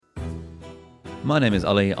My name is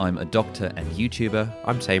Ali, I'm a doctor and YouTuber.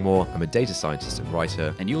 I'm Taimur, I'm a data scientist and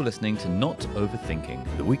writer, And you're listening to Not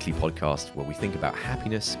Overthinking. the weekly podcast where we think about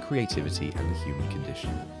happiness, creativity, and the human condition.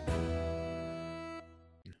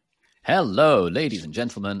 Hello, ladies and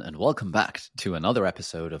gentlemen, and welcome back to another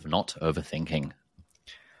episode of Not Overthinking.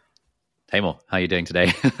 Taimur, how are you doing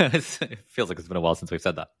today? It feels like it's been a while since we've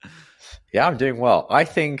said that. Yeah, I'm doing well. I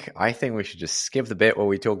think we should just skip the bit where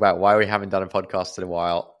we talk about why we haven't done a podcast in a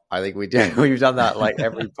while. I think we've done that like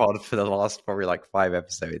every pod for the last probably like 5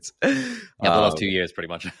 episodes. Yeah, the last 2 years, pretty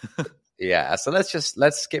much. Yeah, so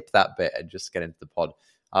let's skip that bit and just get into the pod.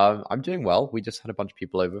 I'm doing well. We just had a bunch of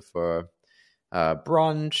people over for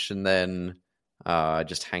brunch and then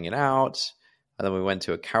just hanging out. And then we went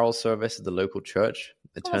to a carol service at the local church.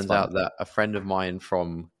 It turns out that a friend of mine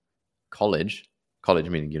from college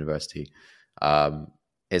meaning university,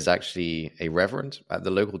 is actually a reverend at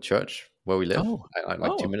the local church where we live,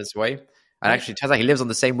 like 2 minutes away. And actually, it turns out he lives on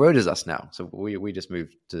the same road as us now. So we just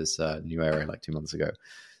moved to this new area like 2 months ago.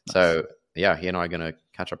 Nice. So yeah, he and I are going to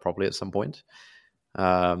catch up properly at some point.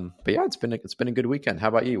 But yeah, it's been a good weekend. How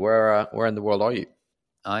about you? Where in the world are you?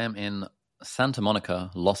 I am in Santa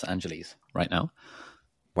Monica, Los Angeles right now.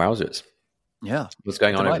 Wowzers. Yeah. What's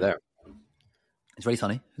going on over there? It's really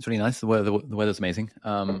sunny. It's really nice. The weather's amazing.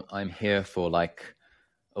 I'm here for like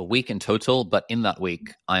a week in total, but in that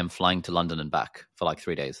week, I am flying to London and back for like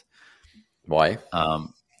 3 days. Why? So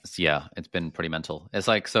yeah, it's been pretty mental. It's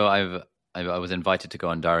like, so I was invited to go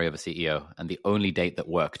on Diary of a CEO, and the only date that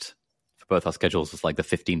worked for both our schedules was like the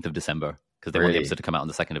 15th of December, because they want the episode to come out on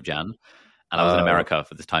the 2nd of Jan. And I was in America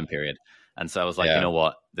for this time period. And so I was like, you know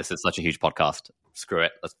what? This is such a huge podcast. Screw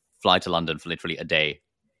it. Let's fly to London for literally a day,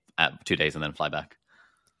 2 days, and then fly back.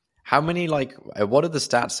 How many, like, what are the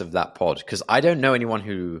stats of that pod? Because I don't know anyone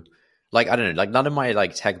who, like, I don't know, like, none of my,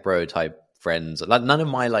 like, tech bro type friends, like, none of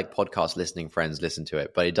my, like, podcast listening friends listen to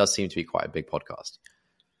it, but it does seem to be quite a big podcast.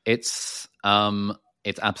 It's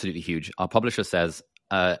absolutely huge. Our publisher says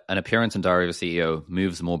an appearance in Diary of a CEO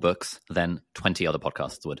moves more books than 20 other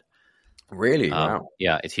podcasts would. Really? Wow.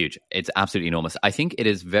 Yeah, it's huge. It's absolutely enormous. I think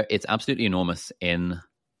it's absolutely enormous in...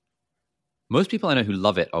 Most people I know who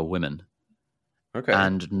love it are women. Okay.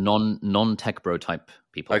 And non-tech bro type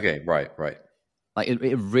people. Okay, right. Like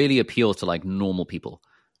it really appeals to like normal people.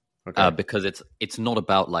 Okay. Because it's not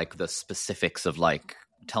about like the specifics of like,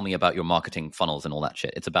 tell me about your marketing funnels and all that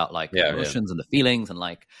shit. It's about like the emotions and the feelings and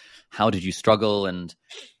like, how did you struggle? And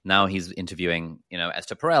now he's interviewing,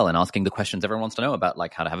 Esther Perel and asking the questions everyone wants to know about,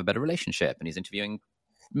 like how to have a better relationship. And he's interviewing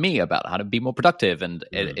me about how to be more productive. And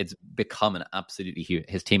it's become an absolutely huge,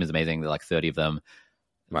 his team is amazing. They're like 30 of them.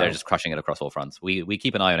 Wow. They're just crushing it across all fronts. We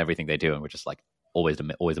keep an eye on everything they do. And we're just like always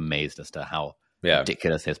amazed as to how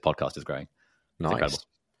ridiculous his podcast is growing. Nice. Incredible.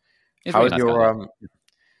 How is your,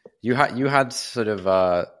 you had sort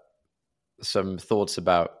of some thoughts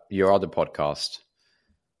about your other podcast.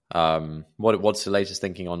 What's the latest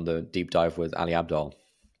thinking on the deep dive with Ali Abdaal?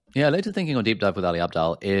 Yeah, latest thinking on deep dive with Ali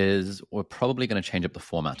Abdaal is we're probably going to change up the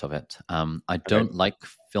format of it. I don't like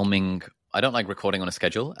filming. I don't like recording on a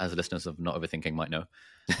schedule, as listeners of Not Overthinking might know.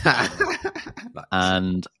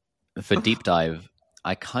 And for deep dive,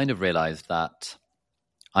 I kind of realized that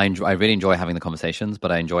I really enjoy having the conversations,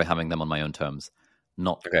 but I enjoy having them on my own terms.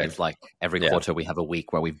 Not it's like every quarter we have a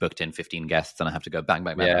week where we've booked in 15 guests and I have to go bang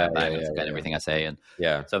and forget everything I say. And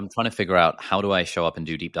so I'm trying to figure out, how do I show up and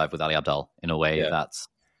do deep dive with Ali Abdaal in a way that's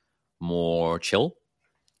more chill,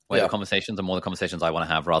 where the conversations are more the conversations I want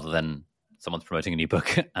to have, rather than someone's promoting a new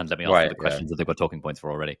book and let me ask the questions that they've got talking points for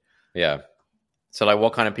already. Yeah. So like,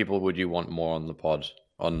 what kind of people would you want more on the pod,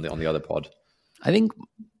 on the other pod? I mean,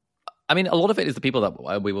 a lot of it is the people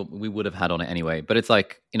that we would have had on it anyway. But it's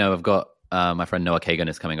like, I've got my friend Noah Kagan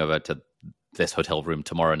is coming over to this hotel room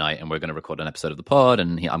tomorrow night, and we're going to record an episode of the pod,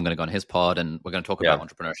 and I'm going to go on his pod, and we're going to talk about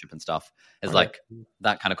entrepreneurship and stuff. It's like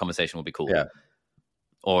that kind of conversation will be cool. Yeah.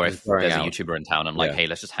 Or if there's a YouTuber in town, I'm like, hey,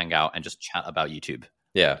 let's just hang out and just chat about YouTube.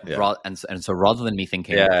 Yeah. And so rather than me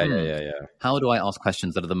thinking, how do I ask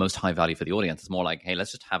questions that are the most high value for the audience? It's more like, hey,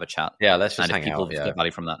 let's just have a chat. Yeah, let's just hang out. And if people get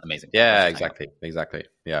value from that, amazing. Yeah, exactly.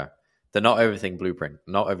 Yeah. The not overthinking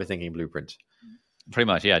blueprint. Pretty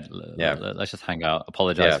much, yeah. Let's just hang out.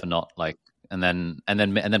 Apologize for not like, and then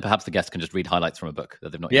perhaps the guest can just read highlights from a book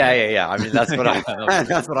that they've not. Yeah. I mean, that's what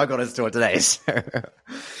that's what I got in store today. So.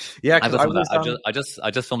 Yeah, I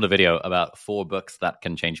just filmed a video about 4 books that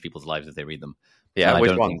can change people's lives if they read them. Yeah,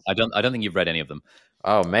 which one? I don't think you've read any of them.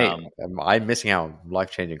 Oh, mate, I'm missing out on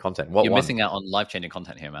life-changing content. You're missing out on life-changing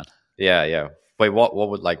content here, man. Yeah. Wait, what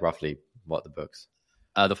would like roughly what the books?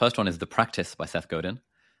 The first one is The Practice by Seth Godin.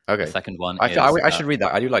 Okay. The second one I should read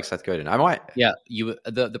that. I do like Seth Godin. I might. Yeah,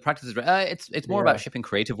 the practice is it's more about shipping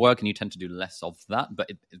creative work, and you tend to do less of that, but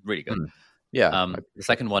it's really good. Yeah. The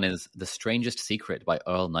second one is The Strangest Secret by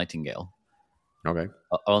Earl Nightingale. Okay.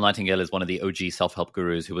 Earl Nightingale is one of the OG self-help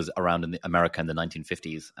gurus who was around in America in the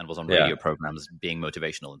 1950s and was on radio programs being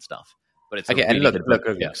motivational and stuff. But it's okay. And look.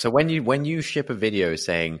 Yeah. So when you ship a video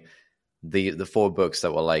saying the 4 books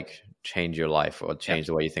that will like change your life or change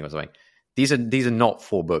the way you think or something, these are not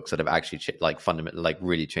 4 books that have actually fundamentally like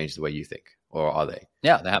really changed the way you think, or are they?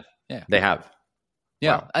 Yeah, they have. Yeah, they have.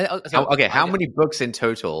 Yeah. Wow. How many books in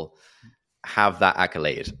total have that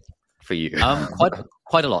accolade for you?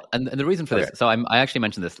 Quite a lot. And the reason for this, so I actually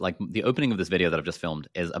mentioned this, like the opening of this video that I've just filmed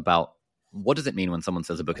is about what does it mean when someone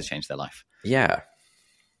says a book has changed their life? Yeah.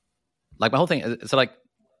 Like my whole thing, so like,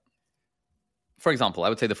 for example, I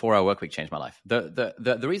would say the 4-Hour Workweek changed my life.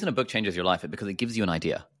 The reason a book changes your life is because it gives you an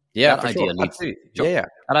idea. Yeah, that idea leads that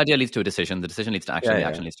idea leads to a decision. The decision leads to action. The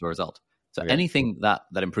action leads to a result. So anything that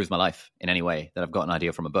improves my life in any way that I've got an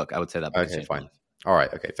idea from a book, I would say that book has changed my life. All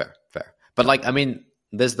right. Okay. Fair. But like, I mean,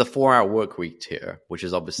 there's the 4-Hour Workweek tier, which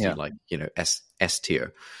is obviously like, you know, S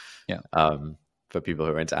tier. Yeah. For people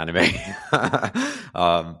who are into anime.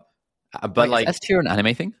 But like S tier an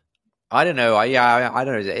anime thing? I don't know. I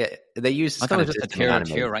don't know. They use this I thought it was just a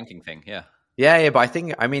tier ranking thing. Yeah. Yeah. But I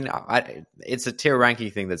think, it's a tier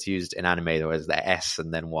ranking thing that's used in anime. There was the S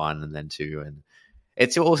and then 1 and then 2. And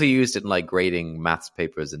it's also used in like grading maths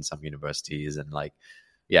papers in some universities and like,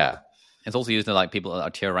 yeah. It's also used in like people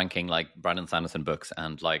are tier ranking like Brandon Sanderson books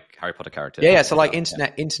and like Harry Potter characters. Yeah. So like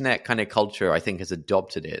internet kind of culture, I think, has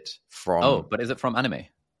adopted it from. Oh, but is it from anime?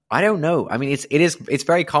 I don't know. I mean, it's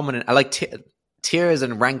very common. I like tiers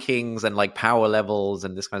and rankings and like power levels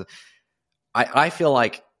and this kind of. I feel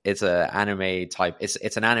like it's an anime type.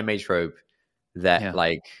 It's an anime trope that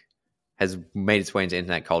like has made its way into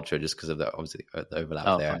internet culture just because of the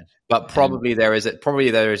overlap there. Fine. But probably there is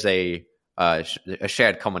a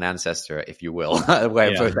shared common ancestor, if you will,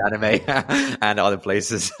 where both anime and other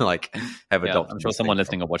places like have adopted. I'm sure someone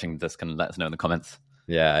listening or watching this can let us know in the comments.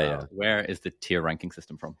 Where is the tier ranking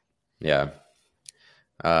system from? Yeah.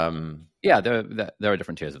 There are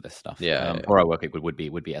different tiers of this stuff. 4-Hour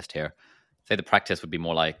Workweek would be S tier. Say the practice would be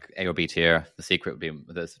more like A or B tier. The secret would be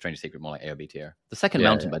the Strangest Secret more like A or B tier. The Second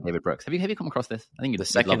Mountain by David Brooks. Have you come across this? I think The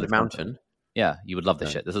Second Mountain. Yeah, you would love this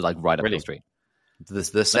shit. This is like right up your street. The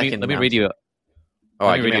second. Let me read you.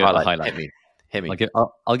 Give me a highlight. Hit me.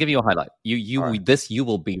 I'll give you a highlight. You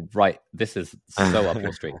will be right. This is so up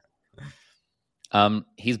your street.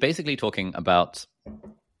 He's basically talking about.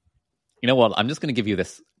 You know what? I'm just going to give you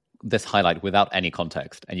this highlight without any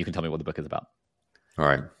context, and you can tell me what the book is about. All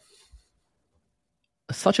right.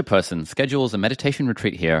 Such a person schedules a meditation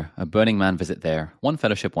retreat here, a Burning Man visit there, one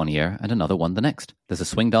fellowship one year, and another one the next. There's a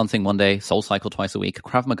swing dancing one day, Soul Cycle twice a week,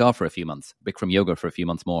 Krav Maga for a few months, Bikram Yoga for a few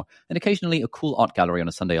months more, and occasionally a cool art gallery on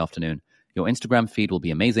a Sunday afternoon. Your Instagram feed will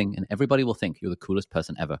be amazing, and everybody will think you're the coolest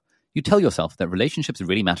person ever. You tell yourself that relationships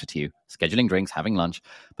really matter to you, scheduling drinks, having lunch,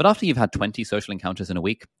 but after you've had 20 social encounters in a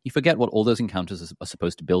week, you forget what all those encounters are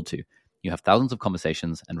supposed to build to. You have thousands of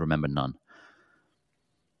conversations and remember none.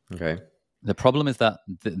 Okay. The problem is that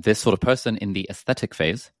this sort of person in the aesthetic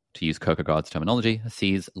phase, to use Kierkegaard's terminology,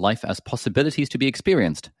 sees life as possibilities to be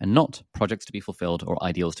experienced and not projects to be fulfilled or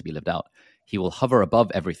ideals to be lived out. He will hover above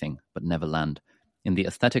everything but never land. In the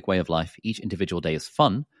aesthetic way of life, each individual day is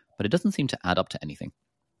fun, but it doesn't seem to add up to anything.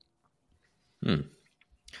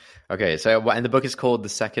 Okay, so and the book is called The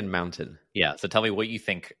Second Mountain. Yeah, so tell me what you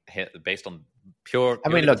think based on pure. I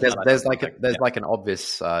mean, look, there's an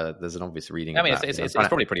obvious reading. I mean, it's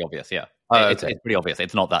probably pretty obvious. Yeah, it's pretty obvious.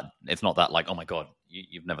 It's not that like, oh my god,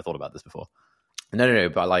 you've never thought about this before. No.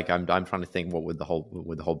 But like, I'm trying to think what would the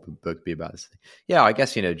whole book be about? Yeah, I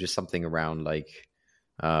guess just something around like.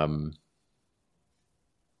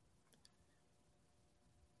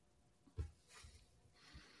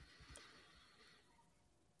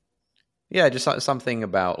 Yeah, just something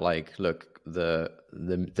about like, look, the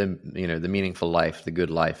meaningful life, the good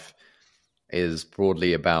life, is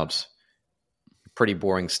broadly about pretty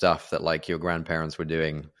boring stuff that like your grandparents were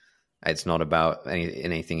doing. It's not about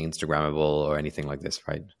anything Instagrammable or anything like this,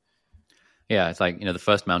 right? Yeah, it's like the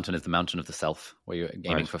first mountain is the mountain of the self, where you're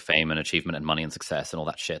aiming for fame and achievement and money and success and all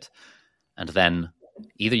that shit, and then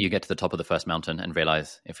either you get to the top of the first mountain and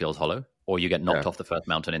realize it feels hollow, or you get knocked off the first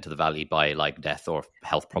mountain into the valley by like death or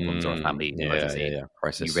health problems or a family emergency.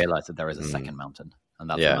 Crisis. You realize that there is a second mountain, and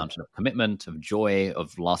that's the mountain of commitment, of joy,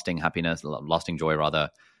 of lasting happiness, lasting joy rather.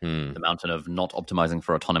 The mountain of not optimizing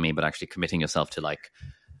for autonomy, but actually committing yourself to like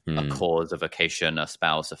a cause, a vocation, a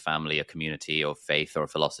spouse, a family, a community, or faith, or a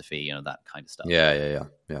philosophy, you know, that kind of stuff. Yeah.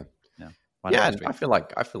 And I feel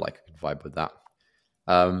like I can vibe with that.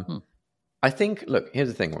 I think. Look, here's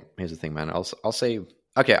the thing, man. I'll say.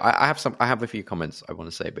 Okay, I have a few comments I want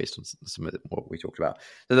to say based on some of what we talked about.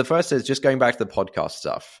 So the first is just going back to the podcast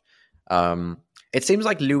stuff. It seems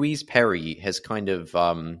like Louise Perry has kind of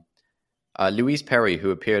Louise Perry,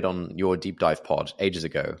 who appeared on your deep dive pod ages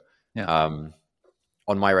ago,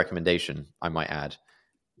 on my recommendation, I might add.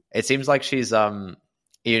 It seems like she's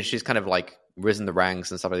she's kind of like risen the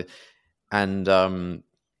ranks and stuff like that. And I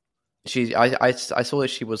saw that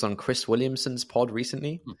she was on Chris Williamson's pod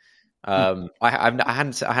recently. I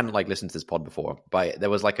hadn't like listened to this pod before, but there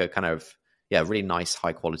was like a kind of really nice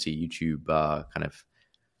high quality YouTube kind of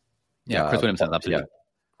Chris Williamson absolutely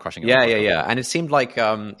crushing it. Yeah. And it seemed like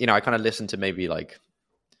I kind of listened to maybe like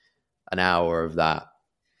an hour of that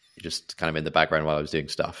just kind of in the background while I was doing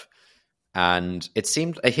stuff, and it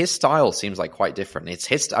seemed his style seems like quite different. It's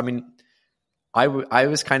his. I mean, I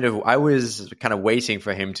was kind of waiting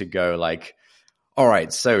for him to go like, all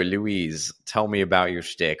right, so Louise, tell me about your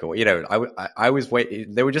shtick, or I was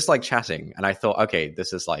waiting. They were just like chatting, and I thought, okay,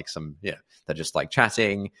 this is like they're just like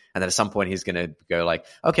chatting, and then at some point he's gonna go like,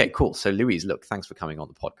 okay, cool. So Louise, look, thanks for coming on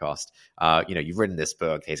the podcast. You've written this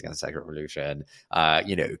book, Haze Against the Sexual Revolution.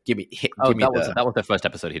 Give me. That was the first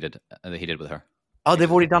episode he did with her. Oh,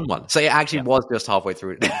 they've already done one. So it actually was just halfway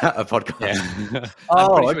through a podcast. Yeah.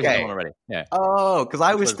 Okay. Sure already. Yeah. Oh, because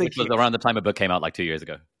I was thinking it was around the time a book came out like 2 years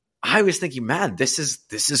ago. I was thinking, man, this is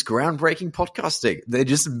groundbreaking podcasting. They're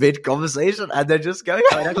just mid conversation and they're just going.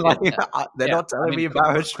 They're not telling me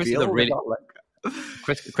about her spiel.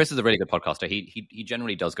 Chris is a really good podcaster. He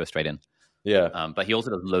generally does go straight in. Yeah. But he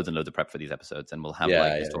also does loads and loads of prep for these episodes, and we'll have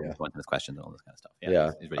his talking points and his questions and all this kind of stuff.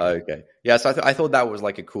 Yeah. He's really okay. Yeah. So I thought that was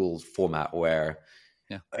like a cool format where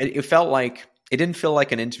it felt like it didn't feel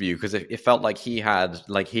like an interview because it felt like he had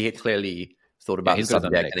clearly thought about the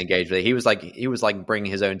subject and engaged with it. He was like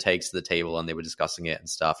bringing his own takes to the table, and they were discussing it and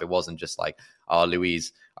stuff. It wasn't just like, oh,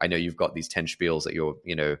 Louise, I know you've got these 10 spiels that you're,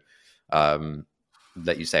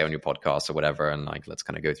 that you say on your podcast or whatever, and like, let's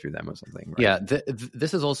kind of go through them or something. Right? Yeah.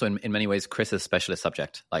 This is also in many ways Chris's specialist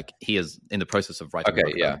subject. Like he is in the process of writing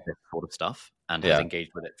this sort of stuff and has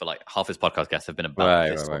engaged with it for like half his podcast guests have been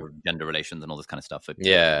about sort of gender relations and all this kind of stuff for a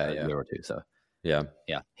year or two. So yeah,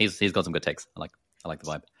 he's got some good takes. I like the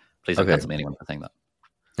vibe. Please don't cancel me anyone for saying that.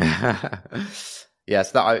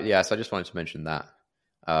 So I just wanted to mention that.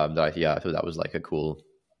 I thought that was like a cool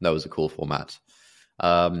format.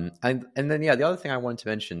 And then the other thing I wanted to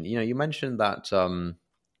mention, you mentioned that for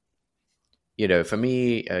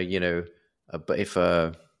me, if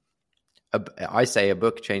I say a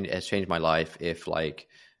book has changed my life if like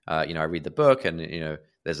I read the book and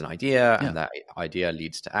there's an idea and that idea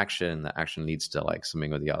leads to action, that action leads to like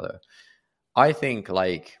something or the other. I think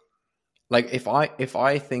like if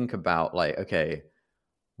I think about like, okay,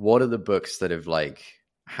 what are the books that have like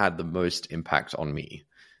had the most impact on me?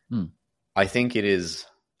 I think it is.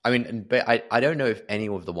 I mean, but I don't know if any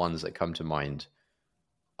of the ones that come to mind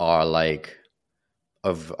are like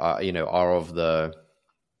are of the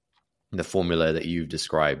formula that you've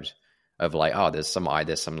described of like, there's some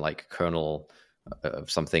like kernel of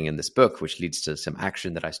something in this book which leads to some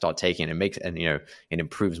action that I start taking and it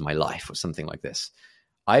improves my life or something like this.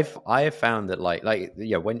 I have found that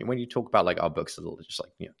when you talk about like our books that will just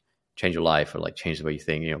like change your life or like change the way you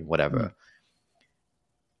think, whatever.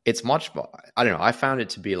 It's much more, I don't know. I found it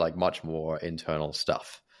to be like much more internal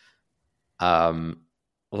stuff.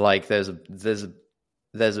 Like there's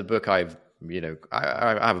a book I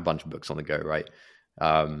have a bunch of books on the go, right?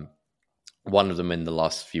 One of them in the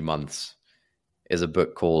last few months is a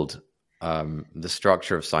book called The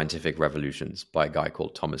Structure of Scientific Revolutions by a guy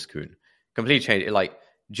called Thomas Kuhn. Completely changed it, like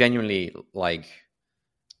genuinely like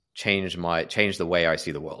changed the way I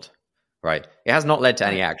see the world. Right. It has not led to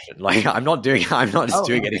any action. Like I'm not doing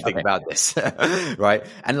anything about this. Right.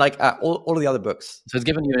 And like all of the other books. So it's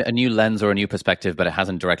given you a new lens or a new perspective, but it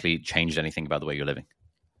hasn't directly changed anything about the way you're living.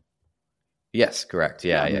 Yes, correct.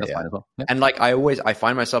 Yeah. Fine as well. Yeah. And like I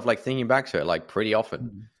find myself like thinking back to it like pretty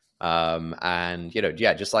often. And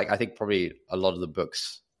just like I think probably a lot of the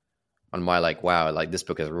books on my like, wow, like this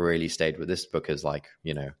book has really stayed with this book is like,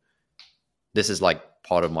 this is like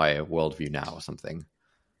part of my worldview now or something.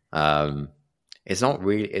 It's not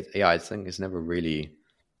really, I think it's never really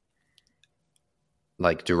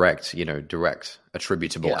like direct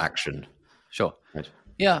attributable action. Sure. Right.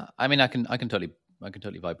 Yeah. I mean, I can totally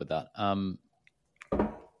vibe with that.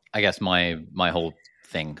 I guess my whole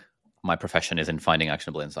thing, my profession is in finding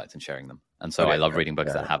actionable insights and sharing them. And so I love reading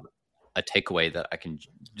books that have a takeaway that I can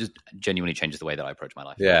just genuinely changes the way that I approach my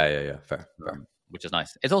life. Yeah. Fair. Which is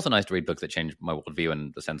nice. It's also nice to read books that change my worldview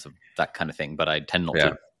and the sense of that kind of thing. But I tend not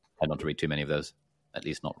to read too many of those, at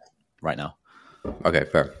least not right now. Okay,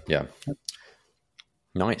 fair. Yeah.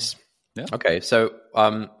 Nice. Yeah. Okay, so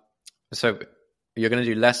you're going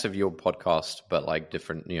to do less of your podcast, but like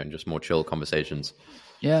different, just more chill conversations.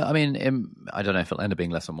 Yeah, I mean, I don't know if it'll end up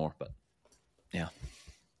being less or more, but yeah,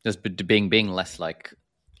 just being less like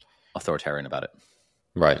authoritarian about it.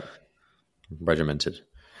 Right. Regimented.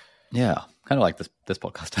 Yeah, kind of like this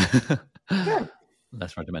podcast. Yeah.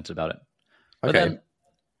 Less regimented about it. Okay. But then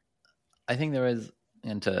I think there is,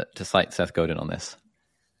 and to cite Seth Godin on this,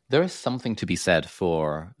 there is something to be said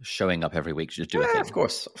for showing up every week to just do a thing. Of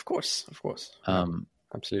course.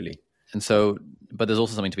 Absolutely. And so, but there's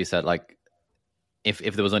also something to be said, like, if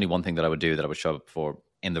there was only one thing that I would do that I would show up for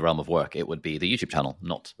in the realm of work, it would be the YouTube channel,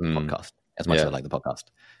 not the podcast, as much as I like the podcast.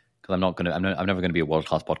 Because I'm never going to be a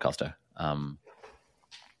world-class podcaster.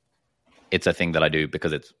 It's a thing that I do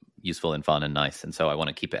because it's useful and fun and nice. And so I want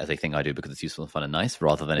to keep it as a thing I do because it's useful and fun and nice,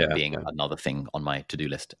 rather than it being another thing on my to-do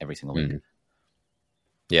list every single week.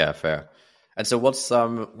 Yeah, fair. And so what's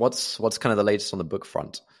kind of the latest on the book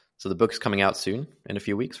front? So the book's coming out soon, in a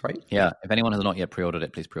few weeks, right? Yeah. If anyone has not yet pre-ordered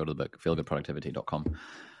it, please pre-order the book, feelgoodproductivity.com.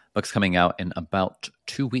 Book's coming out in about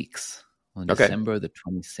 2 weeks, on December the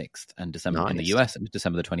 26th, and December in the US, and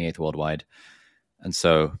December the 28th worldwide. And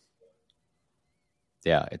so,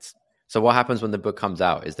 yeah, it's... So what happens when the book comes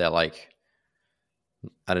out? Is there like,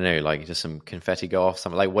 I don't know, like just some confetti go off?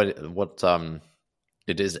 Something like what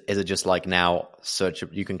is it just like now search,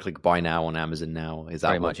 you can click buy now on Amazon now? Is that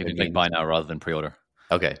very much, you can click buy now rather than pre-order.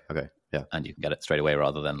 Okay. Yeah. And you can get it straight away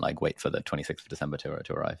rather than like wait for the 26th of December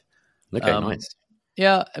to arrive. Okay, nice.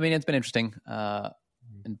 Yeah, I mean, it's been interesting. I've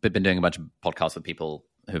been doing a bunch of podcasts with people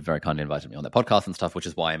who've very kindly invited me on their podcast and stuff, which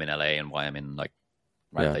is why I'm in LA and why I'm in like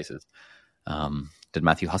places. Did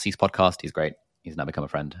Matthew Hussey's podcast. He's great. He's now become a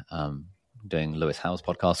friend. Doing Lewis Howe's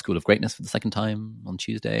podcast, School of Greatness, for the second time on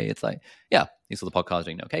Tuesday. It's like, he saw the podcast,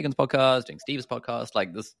 doing Noah Kagan's podcast, doing Steve's podcast,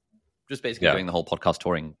 like this, just basically doing the whole podcast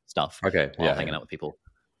touring stuff. Okay. While hanging out with people.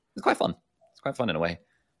 It's quite fun. It's quite fun in a way.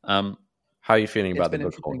 How are you feeling about the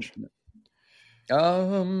book launch?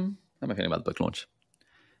 How am I feeling about the book launch?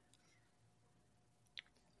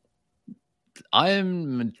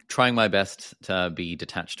 I'm trying my best to be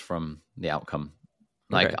detached from the outcome.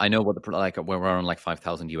 Like, I know what we're on like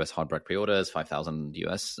 5,000 US hardback pre-orders, 5,000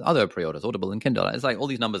 US other pre-orders, Audible and Kindle. It's like all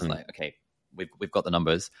these numbers. Like, okay, we've got the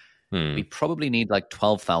numbers. We probably need like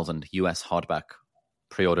 12,000 US hardback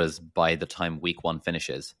pre-orders by the time week 1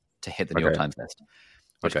 finishes to hit the New York Times list,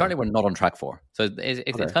 which currently we're not on track for. So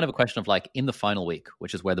it's kind of a question of like, in the final week,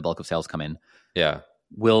 which is where the bulk of sales come in. Yeah.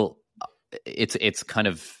 It's kind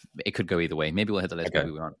of, it could go either way. Maybe we'll hit the list,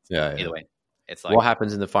 maybe we aren't. Either way. It's like, what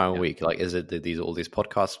happens in the final week? Like, is it that all these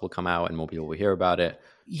podcasts will come out and more people will hear about it?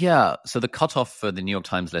 Yeah. So the cutoff for the New York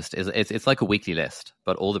Times list is it's like a weekly list,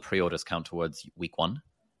 but all the pre-orders count towards week 1.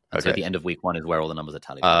 And so at the end of week 1 is where all the numbers are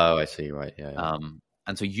tallied. Oh, I see. Right. Yeah.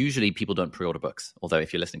 And so usually people don't pre-order books. Although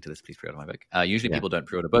if you're listening to this, please pre-order my book. Usually people don't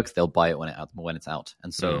pre-order books; they'll buy it when it's out.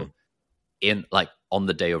 And so, on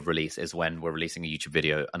the day of release is when we're releasing a YouTube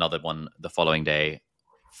video. Another one the following day,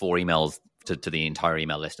 4 emails to the entire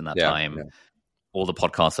email list in that time. Yeah. All the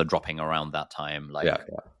podcasts are dropping around that time.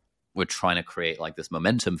 We're trying to create like this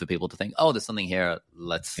momentum for people to think, oh, there's something here.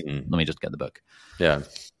 Let me just get the book. Yeah.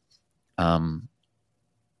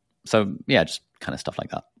 So yeah, just kind of stuff like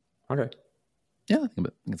that. Okay. Yeah, I think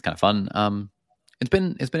it's kind of fun. It's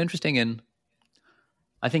been interesting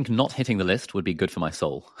I think not hitting the list would be good for my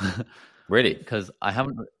soul. Really? Because I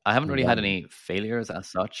haven't really had any failures as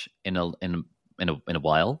such in a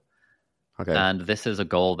while. Okay. And this is a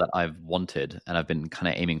goal that I've wanted and I've been kind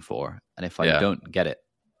of aiming for. And if I don't get it,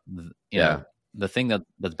 you know, the thing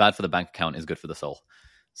that's bad for the bank account is good for the soul.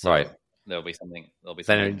 So there'll be something.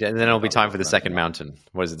 Then it'll be time for the second mountain.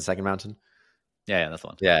 What is it? The second mountain? Yeah, that's the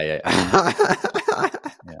one. Yeah. Yeah.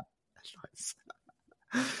 Nice.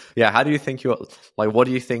 Yeah. How do you think what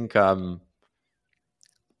do you think? So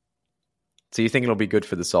you think it'll be good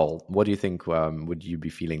for the soul? What do you think? Would you be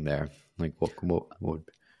feeling there? Like what would?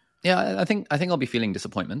 Yeah, I think I'll be feeling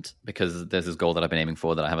disappointment because there's this goal that I've been aiming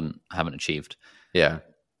for that I haven't achieved. Yeah.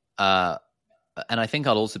 And I think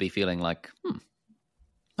I'll also be feeling like,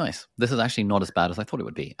 nice. This is actually not as bad as I thought it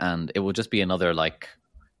would be, and it will just be another like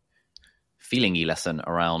feeling-y lesson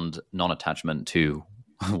around non-attachment to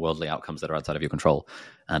worldly outcomes that are outside of your control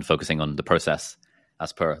and focusing on the process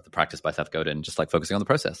as per the practice by Seth Godin, just like focusing on the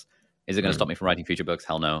process. Is it going to stop me from writing future books?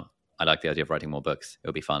 Hell no. I like the idea of writing more books.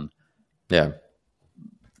 It'll be fun. Yeah.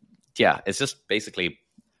 Yeah, it's just basically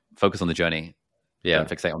focus on the journey. Yeah. Don't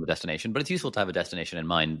fixate on the destination. But it's useful to have a destination in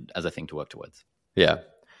mind as a thing to work towards. Yeah.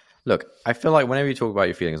 Look, I feel like whenever you talk about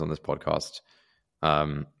your feelings on this podcast,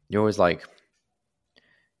 you're always like,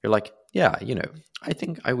 yeah, I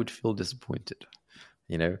think I would feel disappointed,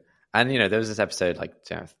 and there was this episode like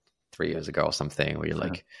 3 years ago or something where you're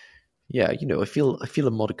like, yeah, I feel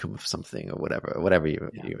a modicum of something or whatever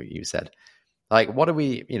you said. Like, what are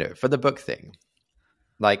we, for the book thing?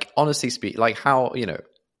 Like, honestly speak, like how,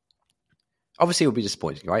 obviously it would be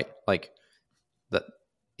disappointing, right? Like that,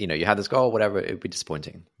 you had this goal, whatever, it would be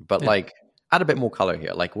disappointing. But like, add a bit more color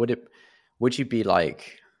here. Like, would you be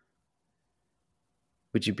like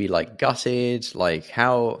gutted? Like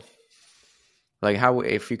how,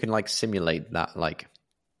 if you can like simulate that, like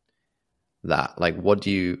what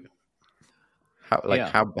do you,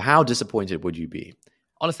 how disappointed would you be?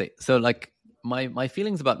 Honestly, so like my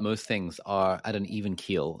feelings about most things are at an even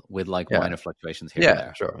keel with like minor fluctuations here and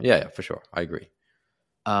there. Sure. Yeah, for sure. I agree.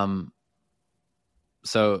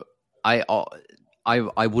 So I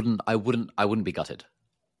wouldn't be gutted.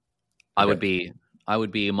 Okay. I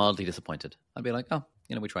would be mildly disappointed. I'd be like, oh,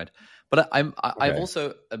 we tried. But I've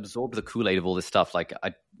also absorbed the Kool-Aid of all this stuff. Like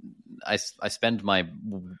I spend my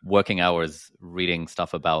working hours reading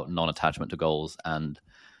stuff about non-attachment to goals and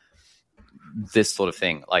this sort of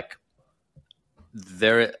thing. Like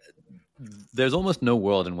there's almost no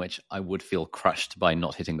world in which I would feel crushed by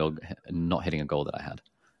not hitting a goal that I had.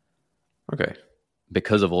 Okay.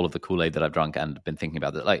 Because of all of the Kool-Aid that I've drunk and been thinking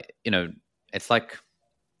about it. Like, it's like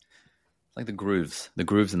the grooves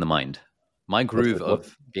in the mind. My groove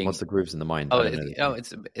what's the grooves in the mind? It's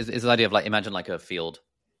the idea of like, imagine like a field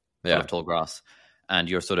full of tall grass, and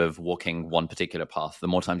you're sort of walking one particular path. The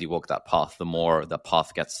more times you walk that path, the more the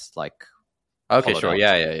path gets like. Okay, sure.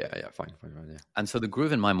 Yeah. Fine. Yeah. And so the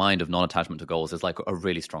groove in my mind of non-attachment to goals is like a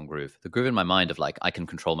really strong groove. The groove in my mind of like, I can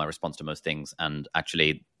control my response to most things, and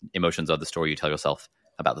actually emotions are the story you tell yourself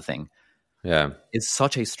about the thing. Yeah. It's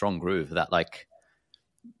such a strong groove that like,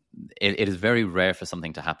 it is very rare for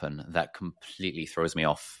something to happen that completely throws me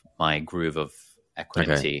off my groove of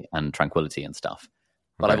equanimity and tranquility and stuff.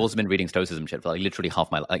 But I've also been reading Stoicism shit for like literally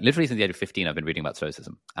half my life. Like literally since the age of 15, I've been reading about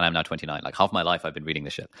Stoicism, and I'm now 29. Like half my life, I've been reading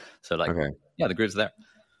this shit. So like, the groove's there.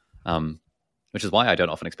 Which is why I don't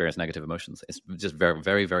often experience negative emotions. It's just very,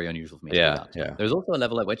 very, very unusual for me to do that. Yeah. There's also a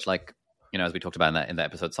level at which, like, as we talked about in that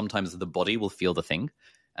episode, sometimes the body will feel the thing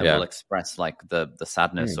and will express like the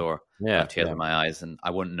sadness or tears in my eyes, and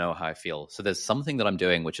I wouldn't know how I feel. So there's something that I'm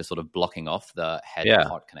doing which is sort of blocking off the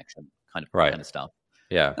head-heart connection kind of stuff.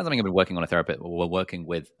 Yeah, that's something I've been working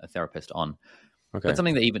with a therapist on. Okay, that's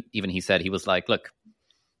something that even he said. He was like, look,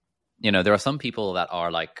 there are some people that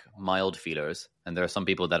are like mild feelers, and there are some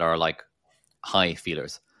people that are like high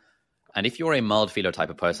feelers. And if you're a mild feeler type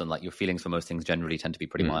of person, like your feelings for most things generally tend to be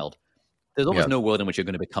pretty mild. There's almost no world in which you're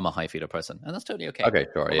going to become a high feeler person, and that's totally okay. Okay,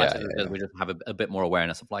 sure. We just have a bit more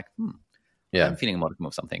awareness of like, I'm feeling a modicum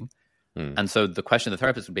of something. And so the question of the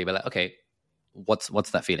therapist would be like, okay, what's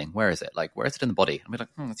that feeling? Where is it? Like, where is it in the body? I'd be like,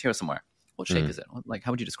 it's here somewhere. What shape is it? Like,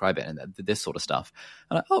 how would you describe it? And this sort of stuff.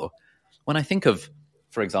 And when I think of,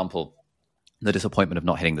 for example, the disappointment of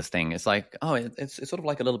not hitting this thing, it's like, it's sort of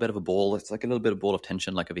like a little bit of a ball. It's like a little bit of ball of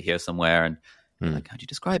tension, like over here somewhere. And like, how do you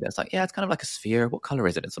describe it? It's like, it's kind of like a sphere. What color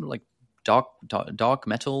is it? It's sort of like dark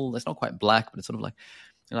metal. It's not quite black, but it's sort of like,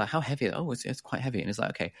 how heavy? It's quite heavy. And it's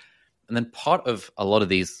like, okay. And then part of a lot of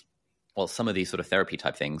these, some of these sort of therapy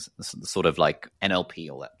type things, sort of like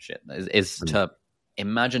NLP, all that shit, is to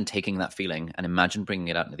imagine taking that feeling and imagine bringing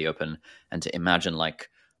it out into the open, and to imagine like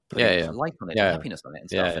putting light on it, happiness on it, and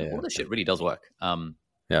stuff. And all this shit really does work.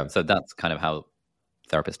 So that's kind of how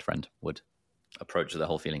therapist friend would approach the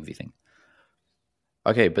whole feelingsy thing.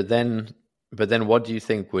 Okay, but then what do you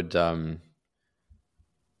think would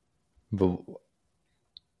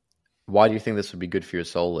why do you think this would be good for your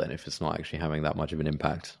soul then, if it's not actually having that much of an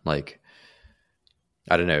impact? Like,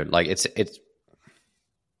 I don't know, like it's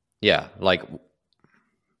like,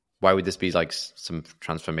 why would this be like some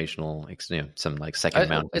transformational, some like second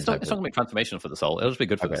mountain? It's not going to be transformational for the soul. It'll just be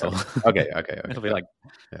good for the soul. Okay. It'll be like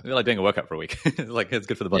doing a workout for a week. Like, it's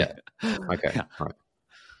good for the body. Okay. Right.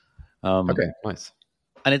 Okay. Nice.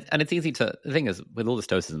 And it's easy to, the thing is, with all the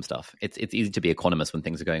Stoicism stuff, it's easy to be equanimous when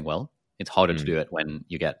things are going well. It's harder to do it when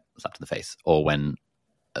you get slapped in the face or when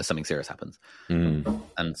something serious happens.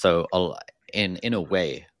 And so in a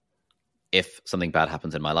way, if something bad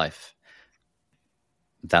happens in my life,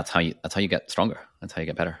 that's how you get stronger. That's how you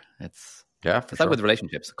get better. It's like with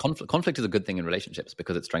relationships. Conflict is a good thing in relationships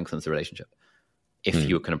because it strengthens the relationship. If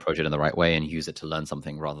you can approach it in the right way and use it to learn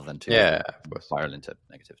something rather than to spiral into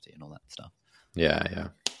negativity and all that stuff. Yeah.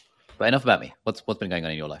 But enough about me. What's been going on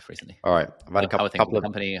in your life recently? All right. I've had how are things with the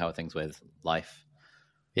company? How are things with life?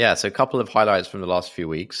 Yeah, so a couple of highlights from the last few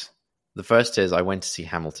weeks. The first is I went to see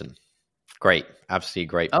Hamilton. Great, absolutely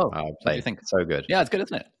great. What do you think? So good. Yeah, it's good,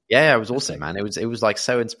 isn't it? Yeah, it was awesome, man. It was like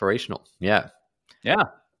so inspirational. Yeah.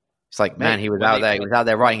 It's like, man, he was out there. He was out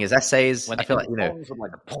there writing his essays. I feel like, you know,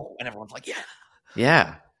 and everyone's like,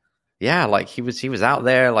 yeah. Like he was out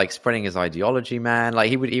there, like spreading his ideology, man. Like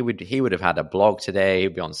he would have had a blog today.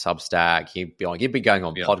 He'd be on Substack. He'd be going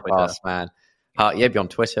on podcasts, man. Be on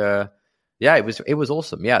Twitter. Yeah, it was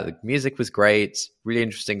awesome. Yeah, the music was great. Really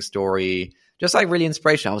interesting story. Just like really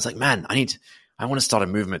inspirational. I was like, man, I want to start a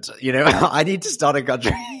movement. You know, I need to start a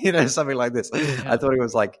country. You know, something like this. I thought it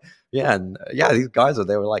was like, these guys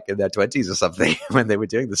they were like in their 20s or something when they were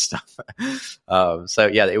doing this stuff. So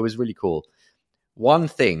yeah, it was really cool. One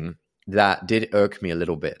thing that did irk me a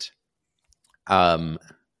little bit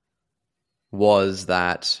was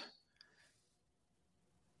that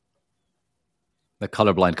the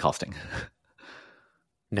colorblind casting.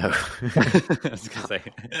 No. I was gonna say,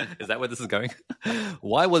 is that where this is going?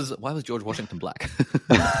 Why was George Washington black?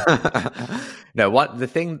 No, the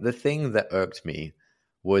thing that irked me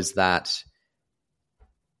was that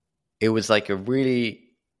it was like a really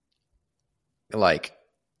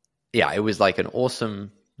it was like an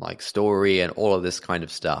awesome like story and all of this kind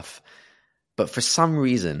of stuff. But for some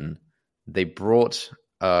reason they brought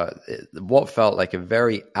what felt like a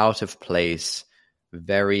very out of place,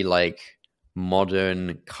 very like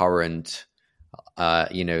modern, current,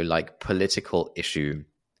 like political issue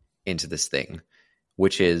into this thing,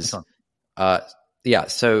 which is,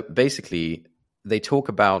 So basically, they talk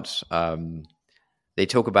about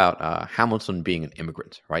Hamilton being an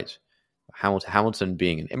immigrant, right? Hamilton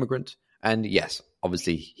being an immigrant, and yes,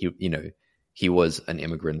 obviously he was an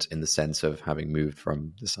immigrant in the sense of having moved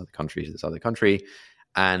from this other country to this other country,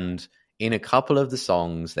 and in a couple of the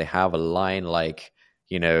songs, they have a line like,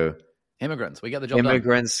 immigrants, we get the job done.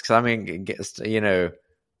 Immigrants coming,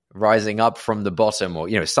 rising up from the bottom,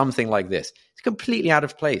 or something like this. It's completely out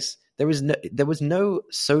of place. There was no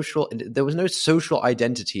social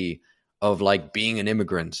identity of like being an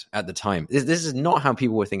immigrant at the time. This is not how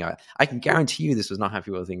people were thinking about it. I can guarantee you this was not how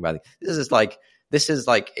people were thinking about it. This is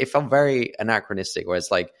like it felt very anachronistic, where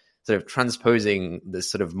it's like sort of transposing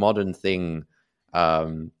this sort of modern thing,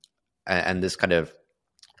 and this kind of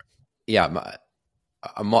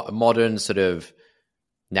a modern sort of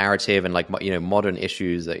narrative and like modern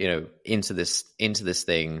issues that into this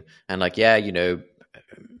thing, and like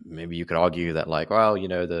maybe you could argue that like, well,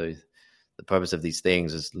 the purpose of these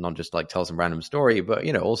things is not just like tell some random story, but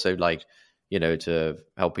also like to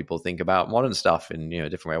help people think about modern stuff in a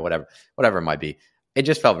different way, whatever it might be. It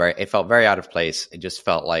just felt very out of place. It just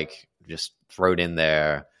felt like just thrown in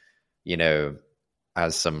there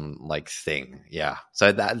as some like thing. Yeah,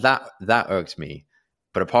 so that irked me.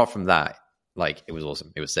 But apart from that, like, it was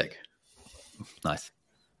awesome. It was sick. Nice.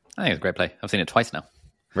 I think it was a great play. I've seen it twice now.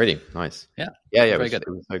 Really? Nice. Yeah. It was good. It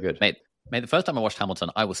was so good. Mate, the first time I watched Hamilton,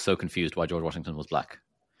 I was so confused why George Washington was black.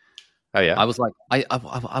 Oh, yeah? I was like, I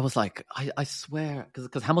swear,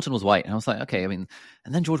 because Hamilton was white. And I was like, okay, I mean,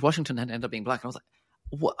 and then George Washington had ended up being black. And I was like,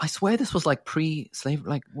 what? I swear this was like pre-slavery.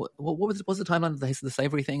 Like, what was the timeline of the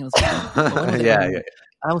slavery thing? And I was like, yeah.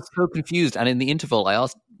 I was so confused. And in the interval, I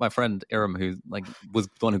asked my friend Iram, who like was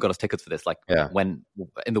the one who got us tickets for this, like when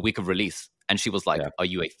in the week of release, and she was like, "Are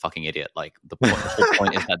you a fucking idiot? Like the whole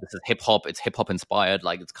point is that this is hip hop. It's hip hop inspired.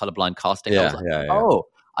 Like it's colorblind casting." I was like, "Oh,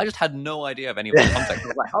 I just had no idea of any of the context." I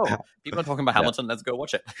was like, "Oh, people are talking about Hamilton. Let's go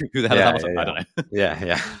watch it." Who the hell is Hamilton? I don't know.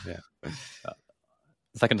 Yeah.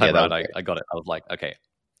 The second time around, I got it. I was like, "Okay,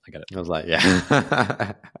 I get it." I was like, "Yeah."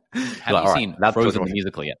 Have you seen Frozen the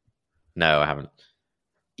musical yet? No, I haven't.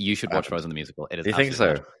 You should watch Frozen the musical. It is. You think so?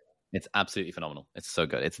 Magical. It's absolutely phenomenal. It's so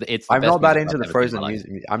good. It's. I'm not that into the Frozen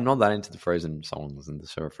music. I'm not that into the Frozen songs and the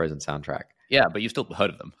sort of Frozen soundtrack. Yeah, but you've still heard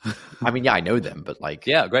of them. I mean, I know them, but like,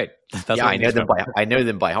 yeah, great. I know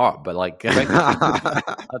them by heart, but like,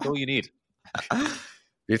 that's all you need. Do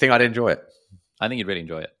you think I'd enjoy it? I think you'd really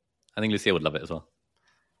enjoy it. I think Lucia would love it as well.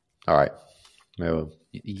 All right, maybe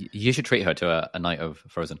you should treat her to a night of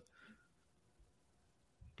Frozen.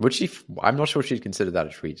 Would she? I'm not sure she'd consider that a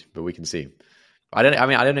treat, but we can see. I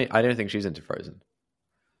don't think she's into Frozen.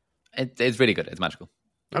 It's really good. It's magical.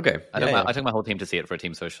 Okay. I took my whole team to see it for a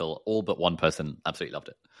team social. All but one person absolutely loved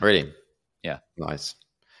it. Really? Yeah. Nice.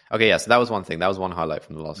 Okay, yeah, so that was one thing. That was one highlight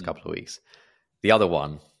from the last couple of weeks. The other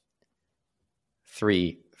one,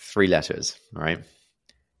 three letters, all right?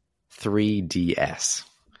 3DS.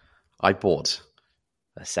 I bought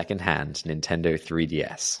a second-hand Nintendo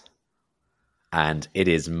 3DS. and it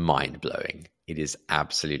is mind-blowing. It is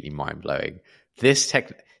absolutely mind-blowing. This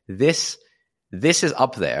is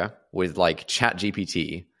up there with like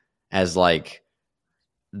ChatGPT as like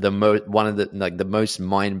one of the most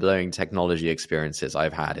mind-blowing technology experiences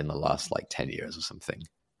I've had in the last like 10 years or something,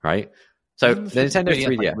 right? So the Nintendo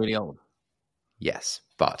 3DS, like really old. Yes,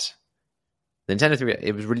 but the Nintendo 3DS,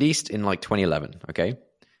 it was released in like 2011, okay?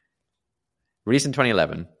 Released in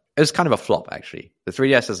 2011. It was kind of a flop, actually. The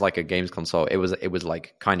 3DS is like a games console. It was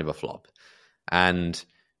like kind of a flop. And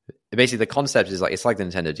basically the concept is like, it's like the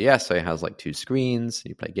Nintendo DS, so it has like 2 screens.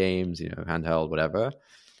 You play games, handheld, whatever.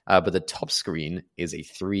 But the top screen is a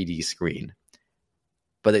 3D screen.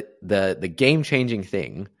 But the game-changing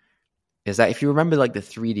thing is that if you remember like the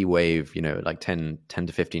 3D wave, like 10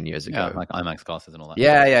 to 15 years ago. Yeah, like IMAX glasses and all that.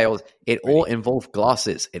 Yeah. It all involved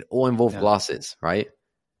glasses. Glasses, right?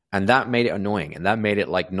 And that made it annoying, and that made it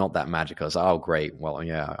like not that magical. It's oh great, well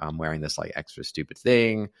yeah, I'm wearing this like extra stupid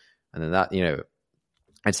thing, and then that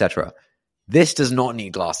etc. This does not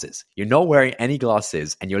need glasses. You're not wearing any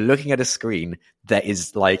glasses, and you're looking at a screen that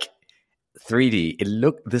is like 3D.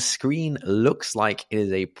 The screen looks like it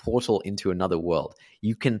is a portal into another world.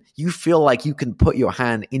 You feel like you can put your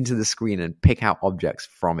hand into the screen and pick out objects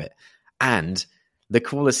from it. And the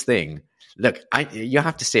coolest thing. Look, you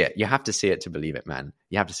have to see it. You have to see it to believe it, man.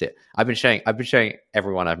 You have to see it. I've been showing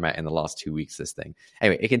everyone I've met in the last 2 weeks this thing.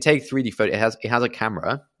 Anyway, it can take 3D photos. It has a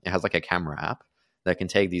camera. It has like a camera app that can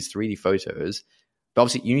take these 3D photos. But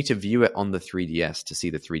obviously, you need to view it on the 3DS to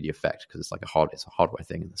see the 3D effect because it's like it's a hardware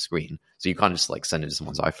thing in the screen. So you can't just like send it to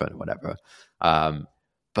someone's iPhone or whatever.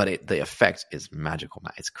 But the effect is magical,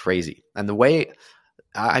 man. It's crazy. And the way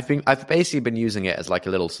I've basically been using it as like a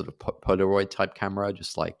little sort of Polaroid type camera,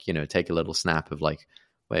 just like, take a little snap of like,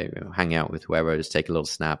 hang out with whoever, just take a little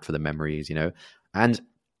snap for the memories, and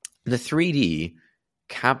the 3D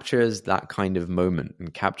captures that kind of moment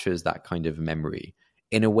and captures that kind of memory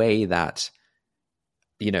in a way that,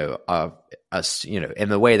 in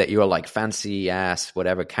the way that you're like fancy ass,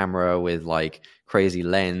 whatever camera with like crazy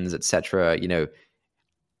lens, etc.,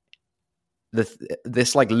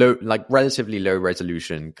 this like relatively low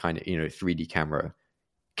resolution kind of 3D camera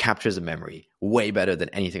captures a memory way better than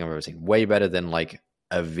anything I've ever seen. Way better than like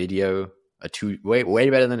a video, way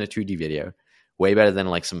better than a 2D video, way better than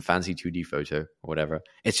like some fancy 2D photo or whatever.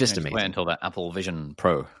 It's just amazing. Wait until the Apple Vision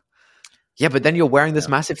Pro. Yeah, but then you're wearing this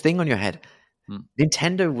massive thing on your head.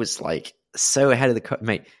 Nintendo was like so ahead of the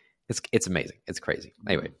mate. It's amazing. It's crazy.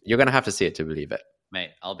 Anyway, you're gonna have to see it to believe it. Mate,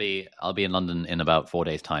 I'll be in London in about 4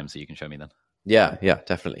 days' time, so you can show me then. Yeah,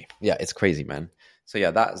 definitely. Yeah, it's crazy, man. So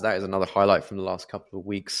yeah, that is another highlight from the last couple of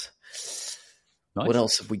weeks. Nice. What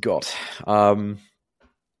else have we got? I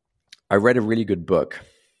read a really good book.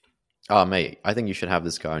 Oh, mate, I think you should have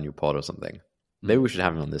this guy on your pod or something. Maybe we should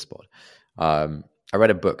have him on this pod. I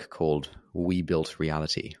read a book called We Built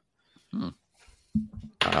Reality.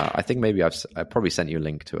 I think maybe I probably sent you a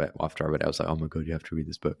link to it after I read it. I was like, oh my God, you have to read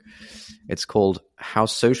this book. It's called How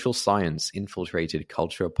Social Science Infiltrated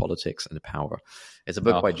Culture, Politics, and Power. It's a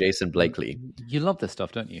book by Jason Blakely. You love this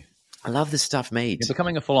stuff, don't you? I love this stuff, mate. You're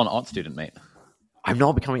becoming a full-on art student, mate. I'm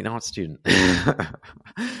not becoming an art student. I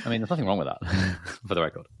mean, there's nothing wrong with that, for the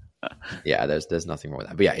record. Yeah, there's nothing wrong with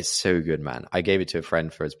that. But yeah, it's so good, man. I gave it to a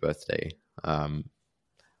friend for his birthday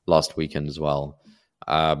last weekend as well.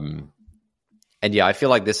 And yeah, I feel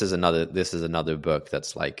like this is another book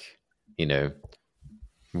that's like,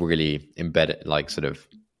 really embedded, like sort of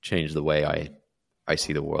changed the way I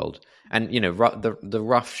see the world. And, the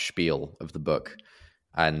rough spiel of the book.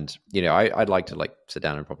 And, I'd like to like sit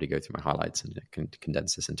down and probably go through my highlights and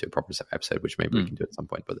condense this into a proper episode, which maybe we can do at some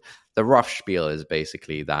point. But the rough spiel is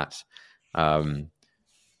basically that the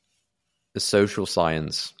social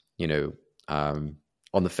science, on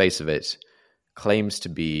the face of it, claims to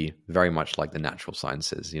be very much like the natural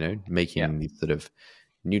sciences, making these sort of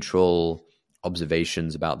neutral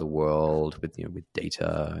observations about the world with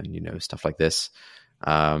data and stuff like this,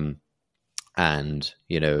 and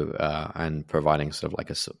providing sort of like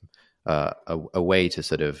a way to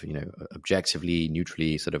sort of objectively,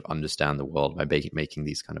 neutrally sort of understand the world by making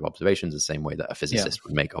these kind of observations the same way that a physicist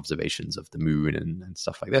would make observations of the moon and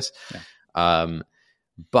stuff like this.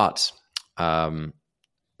 But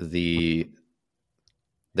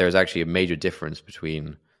there's actually a major difference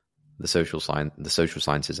between the social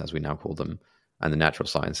sciences, as we now call them, and the natural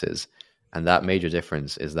sciences. And that major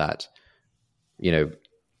difference is that,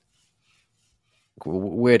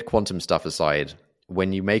 weird quantum stuff aside,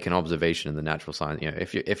 when you make an observation in the natural science,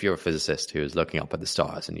 if you're a physicist who is looking up at the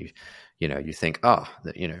stars and you think,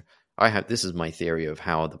 this is my theory of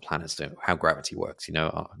how the planets how gravity works,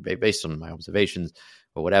 based on my observations,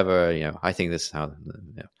 or whatever. I think this is how.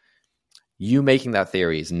 You making that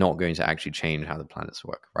theory is not going to actually change how the planets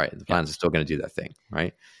work, right? The planets are still going to do their thing,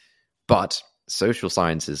 right? But social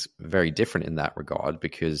science is very different in that regard,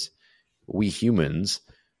 because we humans,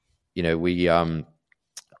 we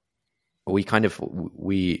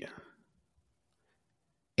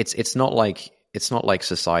it's not like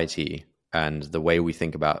society and the way we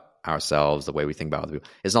think about ourselves, the way we think about other people.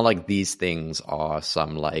 It's not like these things are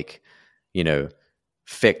some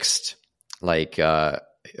fixed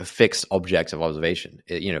fixed object of observation.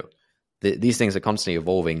 These things are constantly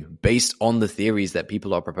evolving based on the theories that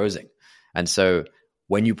people are proposing. And so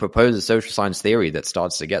when you propose a social science theory that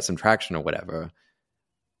starts to get some traction or whatever,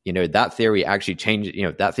 that theory actually changes,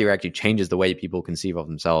 changes the way people conceive of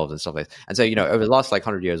themselves and stuff like that. And so, over the last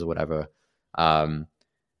 100 years or whatever,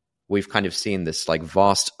 we've kind of seen this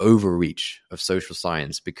vast overreach of social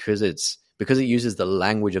science because it uses the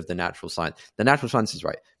language of the natural science. The natural sciences,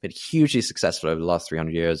 right, been hugely successful over the last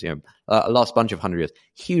 300 years, last bunch of 100 years,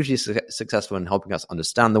 hugely successful in helping us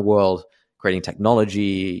understand the world, creating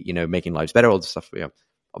technology, making lives better, all this stuff,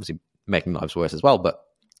 obviously making lives worse as well, but,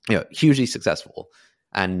 hugely successful.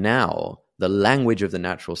 And now the language of the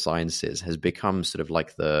natural sciences has become sort of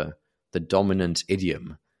like the dominant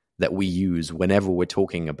idiom that we use whenever we're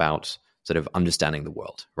talking about sort of understanding the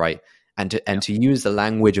world, right? And to use the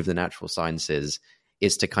language of the natural sciences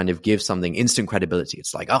is to kind of give something instant credibility.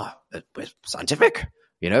 It's like, we're scientific,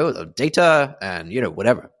 data and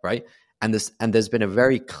whatever, right? And there's been a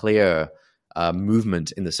very clear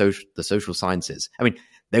movement in the social sciences. I mean,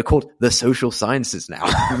 they're called the social sciences now,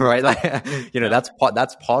 right? That's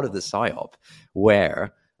part of the psyop,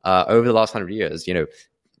 where over the last 100 years,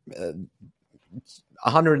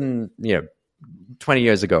 120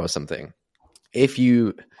 years ago or something, if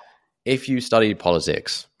you studied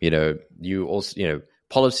politics, you also,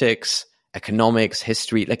 politics, economics,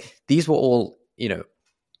 history, these were all,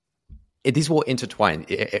 these were intertwined.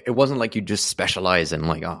 It wasn't like you just specialize in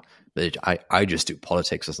I just do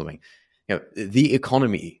politics or something. The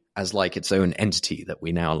economy as its own entity that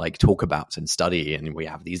we now talk about and study, and we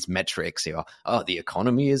have these metrics. The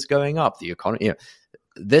economy is going up. The economy,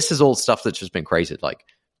 this is all stuff that's just been created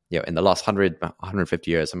in the last 150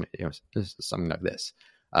 years, something like this.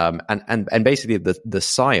 And basically the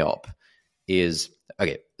psyop is,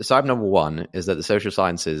 okay, the psyop number one is that the social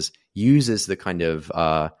sciences uses the kind of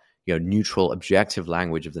neutral, objective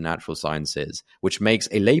language of the natural sciences, which makes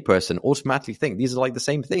a layperson automatically think these are the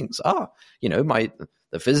same things.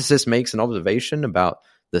 The physicist makes an observation about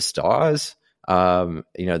the stars. The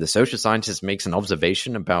social scientist makes an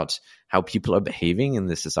observation about how people are behaving in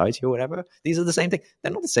this society or whatever. These are the same thing.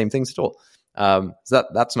 They're not the same things at all. So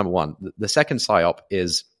that's number one. The second psyop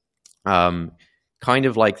is kind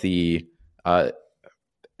of like the. So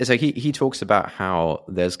he talks about how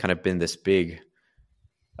there's kind of been this big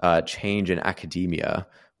change in academia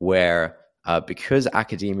where because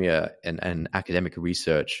academia and academic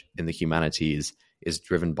research in the humanities is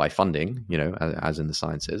driven by funding, as in the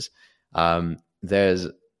sciences, there's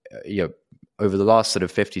over the last sort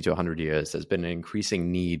of 50 to 100 years, there's been an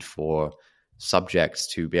increasing need for subjects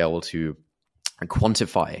to be able to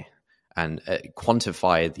quantify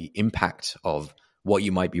the impact of what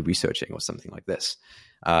you might be researching or something like this.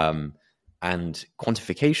 And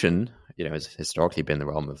quantification, has historically been the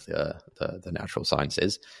realm of the natural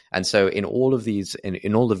sciences. And so in all of these,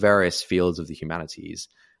 in all the various fields of the humanities,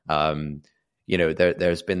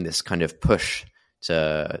 there's been this kind of push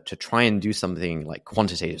to try and do something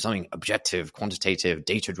quantitative, something objective, quantitative,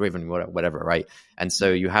 data-driven, whatever, right? And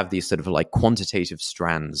so you have these sort of quantitative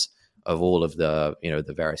strands of all of the,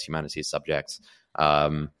 the various humanities subjects,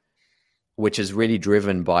 which is really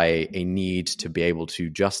driven by a need to be able to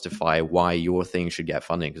justify why your thing should get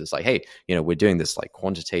funding. Because it's hey, we're doing this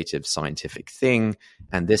quantitative scientific thing,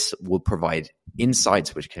 and this will provide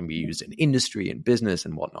insights which can be used in industry and business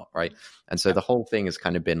and whatnot, right? And so the whole thing has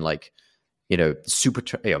kind of been super,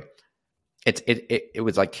 it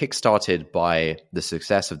was kickstarted by the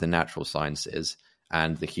success of the natural sciences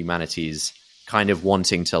and the humanities kind of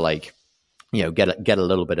wanting to get a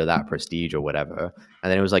little bit of that prestige or whatever.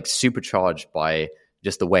 And then it was supercharged by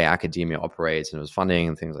just the way academia operates, and it was funding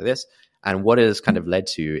and things like this. And what it has kind of led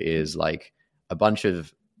to is a bunch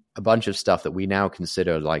of stuff that we now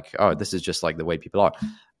consider this is just the way people are.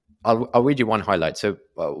 I'll read you one highlight. So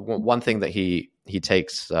one thing that he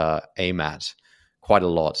takes aim at quite a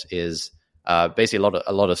lot is basically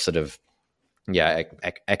a lot of sort of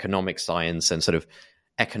economic science and sort of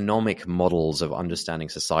economic models of understanding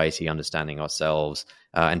society, understanding ourselves,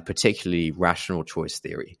 and particularly rational choice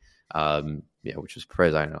theory, which was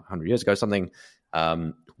proposed 100 years ago, something,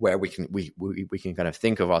 where we can kind of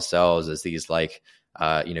think of ourselves as these like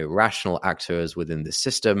rational actors within the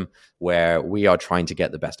system, where we are trying to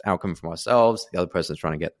get the best outcome from ourselves, the other person is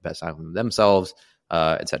trying to get the best outcome from themselves,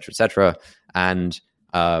 et cetera, and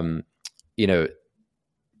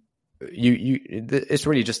it's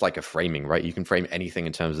really just like a framing, right? You can frame anything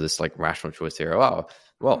in terms of this like rational choice theory. Oh,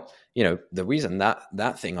 well, the reason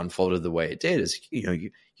that thing unfolded the way it did is, you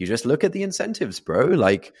just look at the incentives, bro.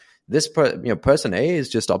 Like this, person A is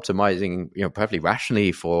just optimizing, perfectly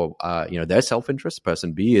rationally for, their self-interest.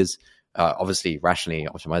 Person B is obviously rationally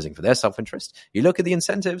optimizing for their self-interest. You look at the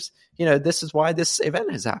incentives, this is why this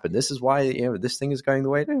event has happened. This is why, this thing is going the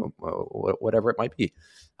way it is, whatever it might be.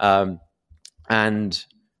 And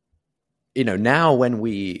now when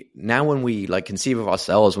we like conceive of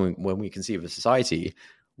ourselves, when we conceive of society,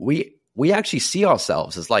 we actually see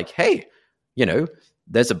ourselves as like, hey,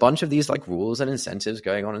 there's a bunch of these like rules and incentives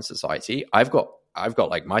going on in society. I've got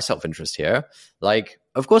like my self-interest here. Like,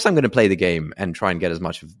 of course I'm going to play the game and try and get as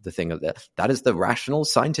much of the thing of that is the rational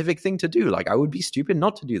scientific thing to do. Like, I would be stupid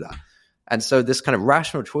not to do that. And so this kind of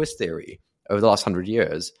rational choice theory over the last 100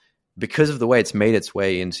 years, because of the way it's made its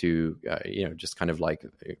way into, just kind of like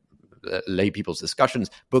lay people's discussions,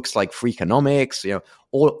 books like Freakonomics,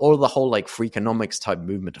 all the whole like Freakonomics type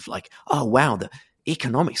movement of like, oh wow, the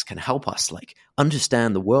economics can help us like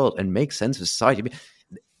understand the world and make sense of society.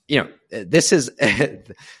 This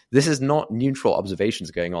is not neutral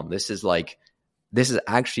observations going on. This is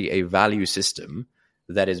actually a value system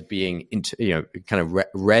that is being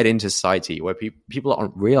read into society, where people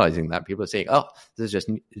aren't realizing that. People are saying, oh, this is just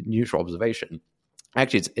neutral observation.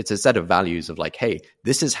 Actually, it's a set of values of like, hey,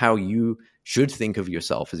 this is how you should think of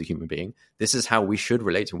yourself as a human being. This is how we should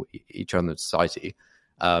relate to each other in society.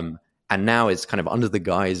 And now it's kind of under the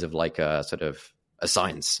guise of like a sort of a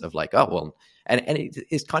science of like, oh, well, and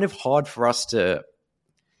it's kind of hard for us to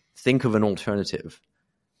think of an alternative.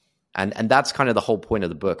 And that's kind of the whole point of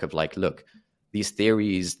the book of like, look, these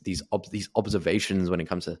theories, these observations when it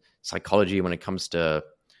comes to psychology, when it comes to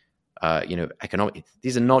economic,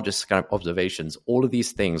 these are not just kind of observations. All of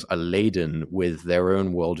these things are laden with their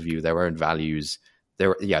own worldview, their own values,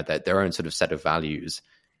 their own sort of set of values.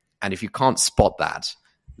 And if you can't spot that,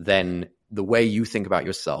 then the way you think about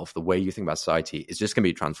yourself, the way you think about society is just going to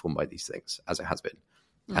be transformed by these things, as it has been.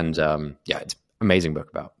 And it's an amazing book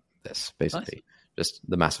about this, basically. Nice. Just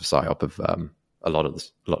the massive psyop of a lot of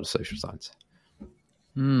social science.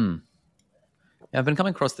 Yeah, I've been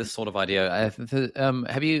coming across this sort of idea.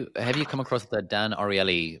 Have you come across the Dan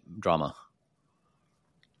Ariely drama?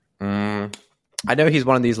 I know he's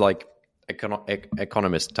one of these like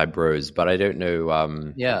economist type bros, but I don't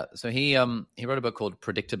know. Yeah, so he wrote a book called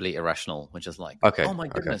Predictably Irrational, which is like, oh my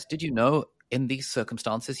goodness, did you know in these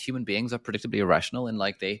circumstances human beings are predictably irrational, and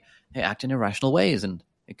like they act in irrational ways, and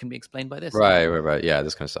it can be explained by this. Right. Yeah,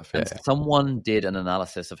 this kind of stuff. Yeah, someone did an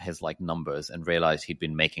analysis of his like numbers and realized he'd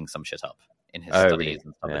been making some shit up in his studies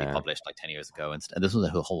and stuff that he published like 10 years ago. And this was a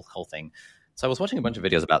whole thing. So I was watching a bunch of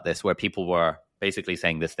videos about this where people were basically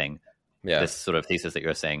saying this thing, this sort of thesis that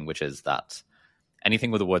you're saying, which is that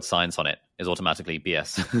anything with the word science on it is automatically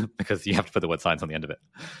BS because you have to put the word science on the end of it.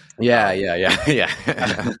 Yeah. Yeah,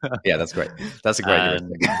 that's great. That's a great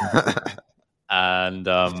heuristic. And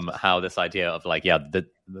how this idea of like, the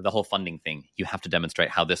whole funding thing, you have to demonstrate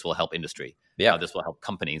how this will help industry, how this will help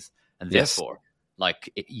companies, and therefore,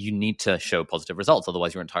 you need to show positive results,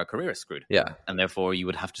 otherwise your entire career is screwed. Yeah, and therefore you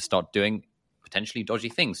would have to start doing potentially dodgy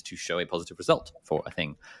things to show a positive result for a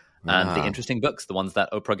thing. And the interesting books, the ones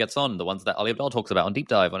that Oprah gets on, the ones that Ali Abdaal talks about on Deep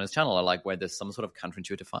Dive on his channel, are like where there's some sort of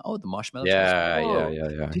counterintuitive. Oh, the marshmallow.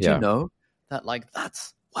 Yeah. Did you know that? Like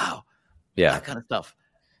that's wow. Yeah, that kind of stuff.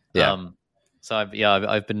 Yeah. So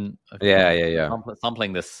I've been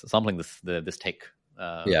sampling this take.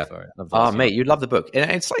 Mate, you'd love the book.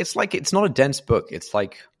 And it's not a dense book. It's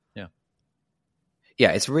like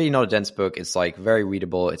it's really not a dense book. It's like very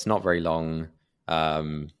readable. It's not very long.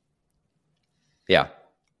 He's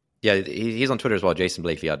on Twitter as well, Jason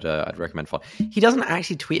Blakely. I'd recommend follow. He doesn't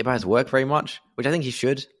actually tweet about his work very much, which I think he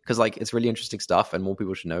should, because like it's really interesting stuff and more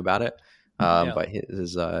people should know about it. But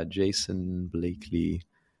his is Jason Blakely.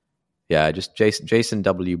 Yeah, just Jason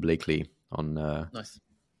W. Blakely on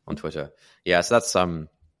Twitter. Yeah, so that's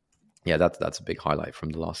that's a big highlight from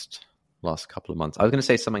the last couple of months. I was going to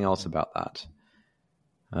say something else about that.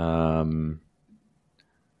 And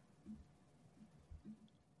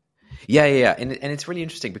it's really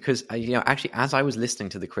interesting because actually, as I was listening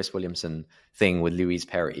to the Chris Williamson thing with Louise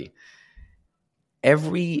Perry,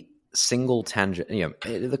 every single tangent,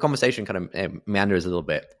 the conversation kind of meanders a little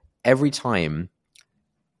bit every time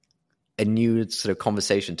a new sort of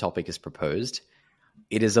conversation topic is proposed.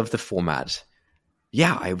 it is of the format.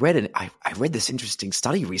 Yeah, I read this interesting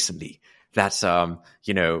study recently that's blah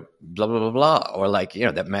blah blah blah, or like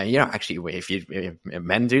that man, actually if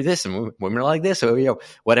men do this and women are like this, or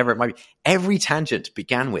whatever it might be. Every tangent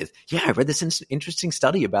began with, I read this interesting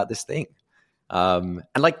study about this thing, and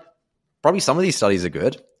like probably some of these studies are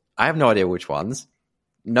good. I have no idea which ones.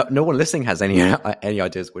 No one listening has any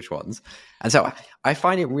ideas which ones, and so I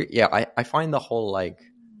find it. I find the whole like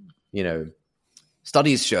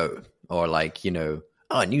studies show, or like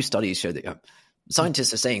new studies show that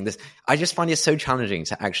scientists are saying this. I just find it so challenging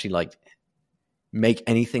to actually like make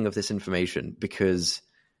anything of this information, because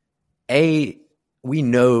we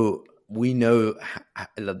know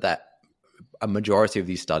that a majority of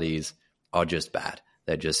these studies are just bad.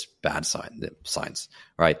 They're just bad science,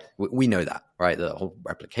 right? We know that, right? The whole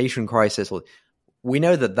replication crisis. We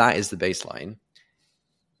know that is the baseline.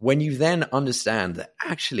 When you then understand that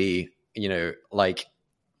actually, like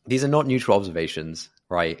these are not neutral observations,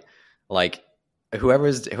 right? Like whoever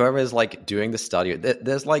is like doing the study,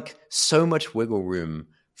 there's like so much wiggle room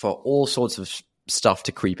for all sorts of stuff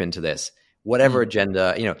to creep into this, whatever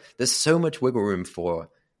agenda, there's so much wiggle room for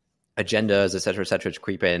agendas, et cetera, to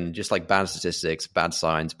creep in, just like bad statistics, bad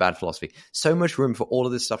science, bad philosophy, so much room for all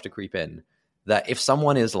of this stuff to creep in, that if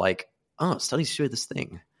someone is like, studies show this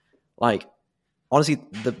thing, like, honestly,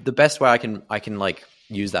 the best way I can like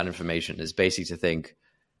use that information is basically to think,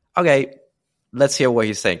 okay, let's hear what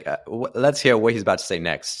he's saying. Let's hear what he's about to say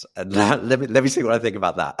next. And let me see what I think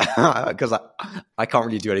about that. Because I can't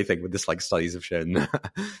really do anything with this, like studies have shown,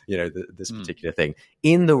 this particular thing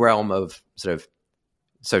in the realm of sort of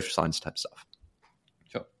social science type stuff.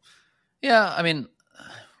 Sure. Yeah, I mean,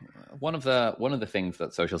 one of the things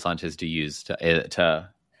that social scientists do use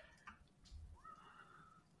to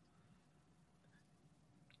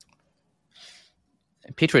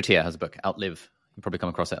Peter Attia has a book, Outlive. You've probably come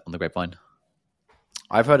across it on the grapevine.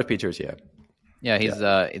 I've heard of Peter Attia. Yeah,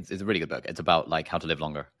 it's a really good book. It's about like how to live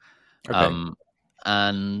longer. Okay.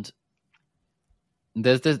 And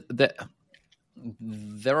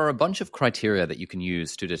there are a bunch of criteria that you can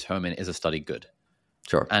use to determine, is a study good?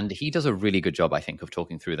 Sure. And he does a really good job, I think, of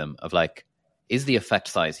talking through them, of like, is the effect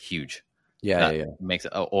size huge? Makes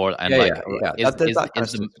it, is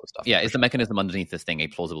the mechanism underneath this thing a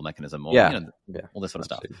plausible mechanism, or all this sort of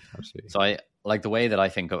stuff. Absolutely. So I like the way that I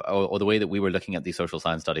think of, or the way that we were looking at these social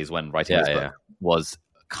science studies when writing this book was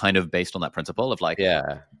kind of based on that principle of like,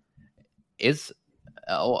 and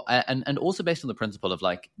also based on the principle of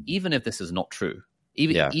like, even if this is not true,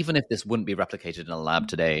 even if this wouldn't be replicated in a lab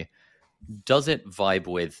today, does it vibe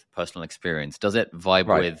with personal experience? Does it vibe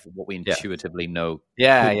with what we intuitively know?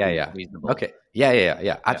 Reasonable? Okay.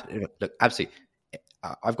 Absolutely. Look, absolutely.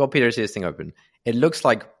 I've got Peter Attia's thing open. It looks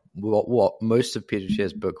like what most of Peter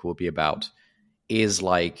Attia's book will be about is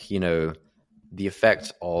like, the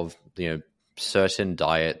effect of, certain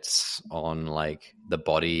diets on like the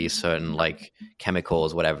body, certain like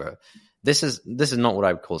chemicals, whatever. This is not what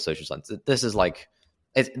I would call social science. This is like,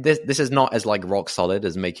 this is not as like rock solid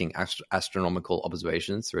as making astronomical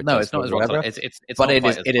observations through. No, it's not as rock solid. It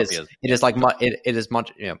is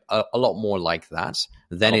much a lot more like that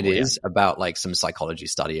than it is about like some psychology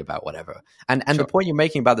study about whatever. And the point you're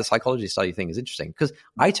making about the psychology study thing is interesting, because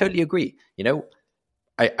I totally agree.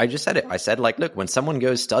 I just said it. I said like, look, when someone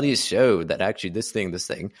goes, studies show that actually this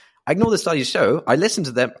thing, I ignore the studies show. I listen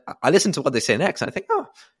to them. I listen to what they say next, and I think,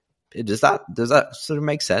 does that sort of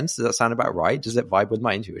make sense? Does that sound about right? Does it vibe with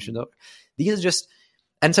my intuition? These are just,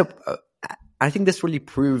 and so I think this really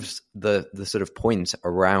proves the sort of point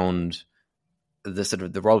around the sort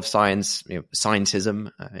of the role of science,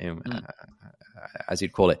 scientism, as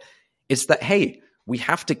you'd call it. It's that, hey, we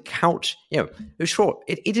have to couch, sure,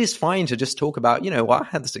 it is fine to just talk about, well, I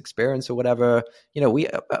had this experience or whatever,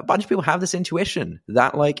 a bunch of people have this intuition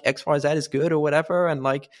that like X, Y, Z is good or whatever. And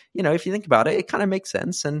like, if you think about it, it kind of makes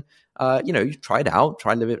sense. And, you try it out,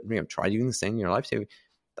 try live it, try doing this thing in your life. So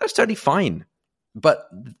that's totally fine. But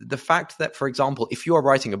the fact that, for example, if you are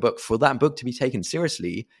writing a book, for that book to be taken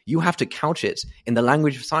seriously, you have to couch it in the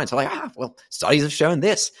language of science. Like, well, studies have shown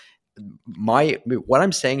this. What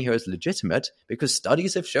I'm saying here is legitimate because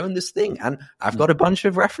studies have shown this thing, and I've got a bunch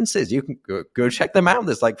of references. You can go check them out.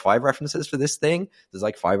 There's like 5 references for this thing. There's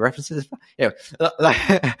like 5 references. I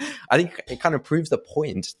think it kind of proves the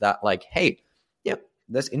point that like, hey,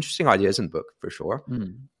 there's interesting ideas in the book for sure.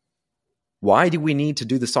 Why do we need to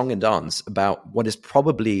do the song and dance about what is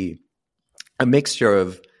probably a mixture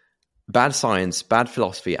of bad science, bad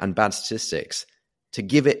philosophy, and bad statistics to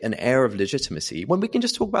give it an air of legitimacy when we can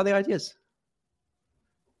just talk about the ideas?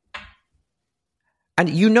 And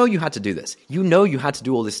you had to do this. You had to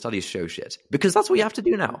do all this studies show shit because that's what you have to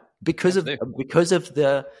do now because of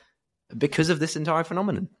this entire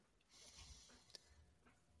phenomenon,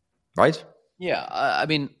 right? Yeah, I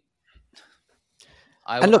mean,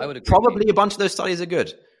 I would probably a bunch of those studies are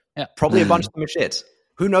good. Yeah, probably a bunch of them are shit.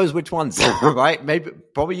 Who knows which ones, right?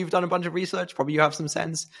 Probably you've done a bunch of research. Probably you have some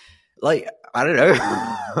sense. Like, I don't know.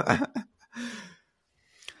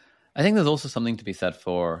 I think there's also something to be said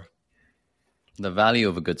for the value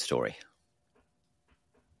of a good story.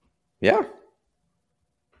 Yeah.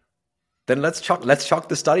 Then let's chuck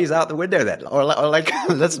the studies out the window then, or like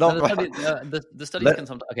let's not. The studies can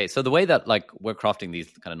sometimes. Okay, so the way that like we're crafting these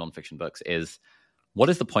kind of nonfiction books is, what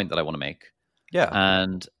is the point that I want to make? Yeah,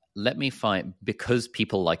 and let me find, because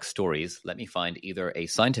people like stories, let me find either a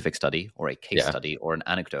scientific study or a case study or an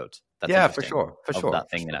anecdote. That's for sure, that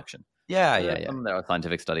thing in action. Yeah. There are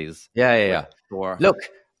scientific studies. Yeah. Sure. Look,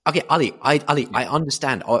 okay, Ali, I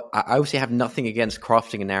understand. I obviously have nothing against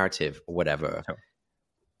crafting a narrative or whatever. Sure.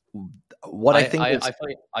 What I think I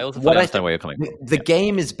also understand where you're coming from. The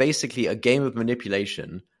game is basically a game of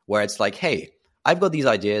manipulation where it's like, hey, I've got these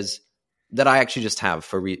ideas that I actually just have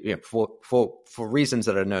for reasons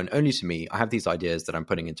that are known only to me. I have these ideas that I'm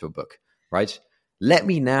putting into a book, right? Let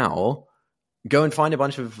me now go and find a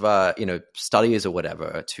bunch of studies or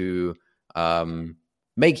whatever to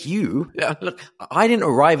make you look. I didn't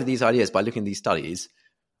arrive at these ideas by looking at these studies.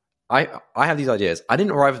 I have these ideas. I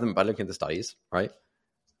didn't arrive at them by looking at the studies, right?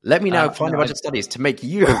 Let me now find a bunch of studies to make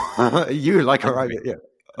you like arrive at. Yeah,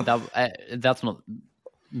 that's not.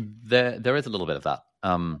 There is a little bit of that.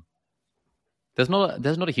 There's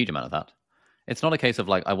not a huge amount of that. It's not a case of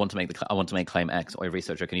like I want to make claim X, or a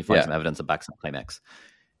researcher, can you find some evidence that backs up claim X?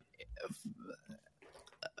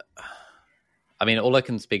 I mean, all I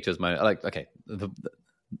can speak to is my like. Okay, the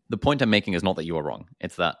point I'm making is not that you are wrong.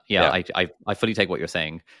 It's that I fully take what you're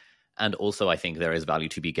saying, and also I think there is value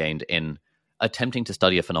to be gained in attempting to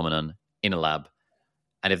study a phenomenon in a lab,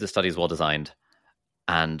 and if the study is well designed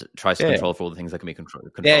and tries to control for all the things that can be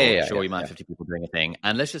controlled. Sure, you might have 50 people doing a thing,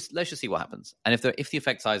 and let's just see what happens. And if the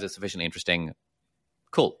effect size is sufficiently interesting,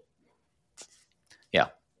 cool. Yeah.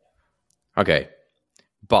 Okay.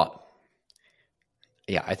 But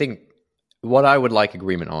yeah, I think what I would like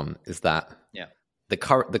agreement on is that the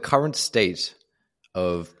current state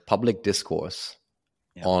of public discourse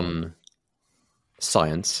on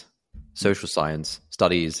science, social science,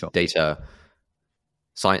 studies, data,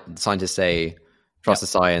 scientists say trust the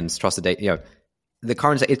science, trust the data. The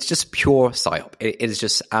current, it's just pure psyop. It is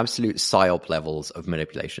just absolute psyop levels of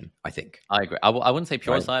manipulation, I think. I agree. I wouldn't say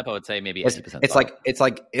pure psyop. I would say maybe 80%.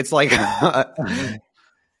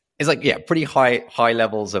 It's like pretty high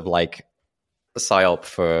levels of like psyop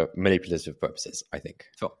for manipulative purposes, I think.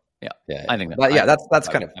 Sure. Yeah. I think that. But that's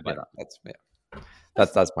kind of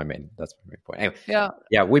that's my main point. Anyway,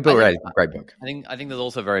 We Built Reality, great book. I think there's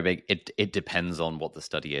also very big. It depends on what the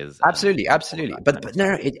study is. Absolutely. But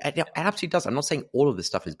no, it absolutely does. I'm not saying all of this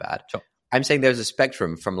stuff is bad. Sure. I'm saying there's a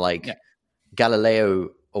spectrum from like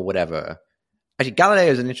Galileo or whatever. Actually, Galileo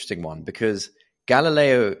is an interesting one because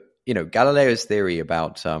Galileo's theory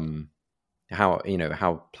about how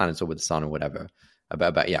planets orbit the sun or whatever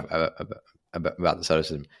about the solar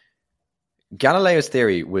system. Galileo's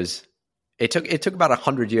theory was. It took about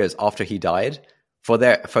 100 years after he died for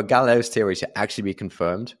Galileo's theory to actually be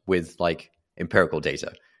confirmed with like empirical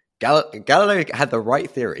data. Galileo had the right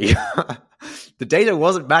theory. The data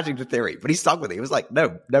wasn't matching the theory, but he stuck with it. He was like,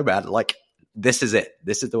 no, man, like this is it.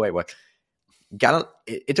 This is the way it works.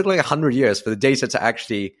 It took like 100 years for the data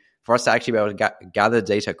for us to actually be able to gather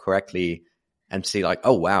data correctly and see like,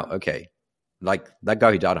 oh wow, okay, like that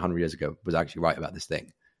guy who died 100 years ago was actually right about this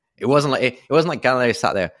thing. It wasn't like Galileo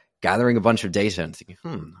sat there gathering a bunch of data and thinking,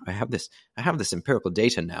 I have this empirical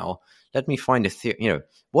data now. Let me find a theory.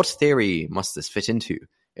 What theory must this fit into?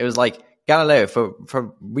 It was like Galileo,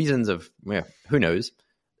 for reasons of who knows,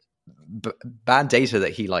 bad data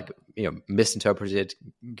that he misinterpreted,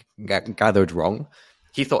 gathered wrong.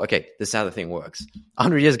 He thought, okay, this is how the thing works.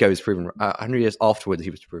 100 years ago, he was proven. 100 years afterwards,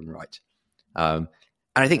 he was proven right. And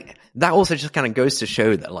I think that also just kind of goes to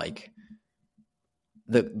show that like.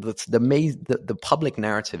 The public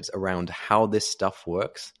narratives around how this stuff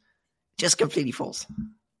works just completely false.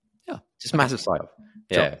 Yeah, just massive psyop.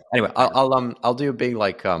 Yeah. Sure. Anyway, I'll do a big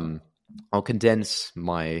I'll condense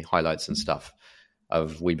my highlights and stuff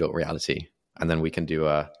of We Built Reality, and then we can do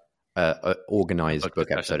a organized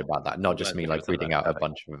book episode about that. Not just me like reading out a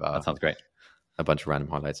bunch of that sounds great. A bunch of random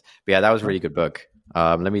highlights. But yeah, that was a really good book.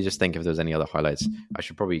 Let me just think if there's any other highlights. I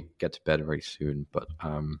should probably get to bed very soon. But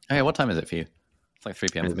hey, what time is it for you? It's like 3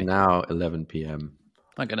 p.m. It's now 11 p.m.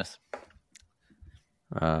 My goodness.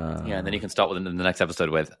 Yeah, and then you can start with the next episode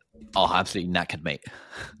with, "Oh, absolutely knackered, mate."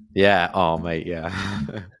 Yeah. Oh, mate. Yeah.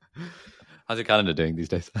 How's your calendar doing these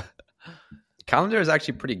days? Calendar is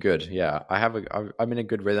actually pretty good. Yeah, I'm in a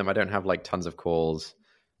good rhythm. I don't have like tons of calls.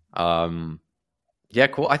 Yeah,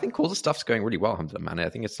 cool. I think calls and stuff's going really well, man. I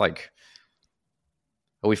think it's like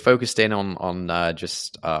we focused in on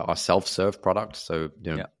just our self-serve product. So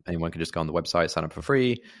anyone can just go on the website, sign up for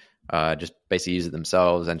free, just basically use it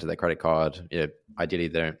themselves, enter their credit card. Ideally,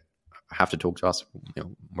 they don't have to talk to us.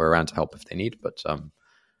 We're around to help if they need. But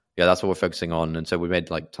yeah, that's what we're focusing on. And so we made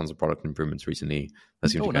like tons of product improvements recently. That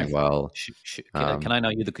seems to be going well. Can I now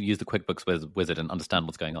use the QuickBooks wizard and understand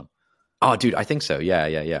what's going on? Oh, dude, I think so. Yeah.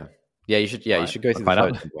 You should. Yeah, you should go through the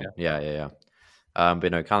flow. Yeah.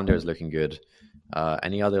 But no, calendar is looking good.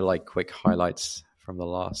 Any other like quick highlights from the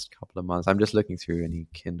last couple of months? I'm just looking through any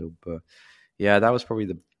Kindle book. Yeah, that was probably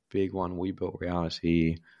the big one. We Built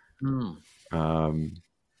Reality.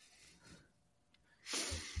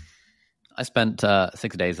 I spent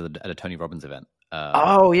 6 days at a Tony Robbins event.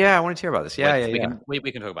 Oh yeah, I wanted to hear about this. Yeah. We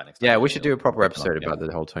can talk about it next time. Yeah, we should do a proper episode about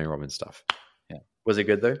the whole Tony Robbins stuff. Yeah. Was it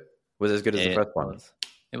good though? Was it as good as the first one?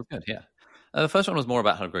 It was good. Yeah. The first one was more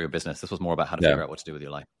about how to grow your business. This was more about how to figure out what to do with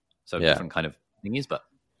your life. So different kind of thingies, but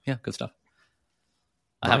yeah, good stuff.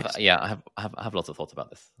 Nice. I have lots of thoughts about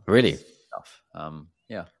this. Really? Stuff.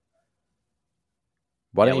 Yeah.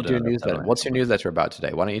 Why don't you do a newsletter? What's your newsletter about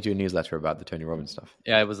today? Why don't you do a newsletter about the Tony Robbins stuff?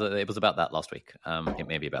 Yeah, it was about that last week. It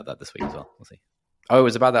may be about that this week as well. We'll see. Oh, it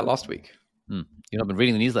was about that last week. You've not been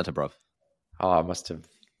reading the newsletter, bro. Oh, I must have.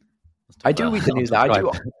 I do read the newsletter. I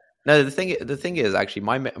do. No, the thing is actually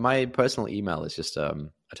my personal email is just a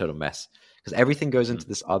total mess because everything goes into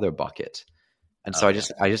this other bucket, and so I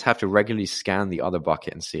just have to regularly scan the other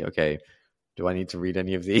bucket and see, okay, do I need to read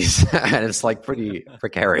any of these? And it's like pretty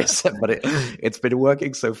precarious, but it's been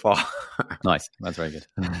working so far. Nice, that's very good.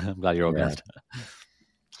 I'm glad you're organized.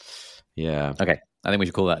 Yeah. Okay, I think we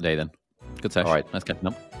should call that a day then. Good session. All right, nice catching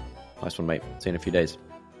up. Nice one, mate. See you in a few days.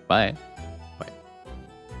 Bye.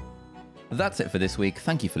 That's it for this week.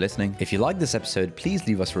 Thank you for listening. If you like this episode, please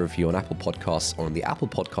leave us a review on Apple Podcasts or on the Apple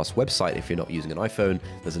Podcasts website if you're not using an iPhone.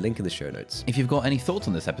 There's a link in the show notes. If you've got any thoughts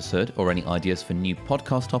on this episode or any ideas for new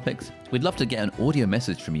podcast topics, we'd love to get an audio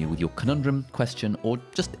message from you with your conundrum, question, or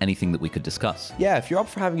just anything that we could discuss. Yeah, if you're up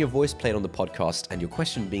for having your voice played on the podcast and your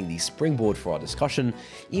question being the springboard for our discussion,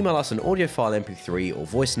 email us an audio file MP3 or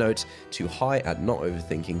voice note to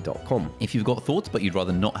hi@notoverthinking.com. If you've got thoughts but you'd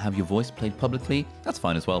rather not have your voice played publicly, that's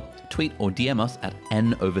fine as well. Tweet or DM us at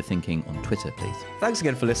NOverthinking on Twitter, please. Thanks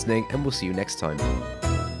again for listening, and we'll see you next time.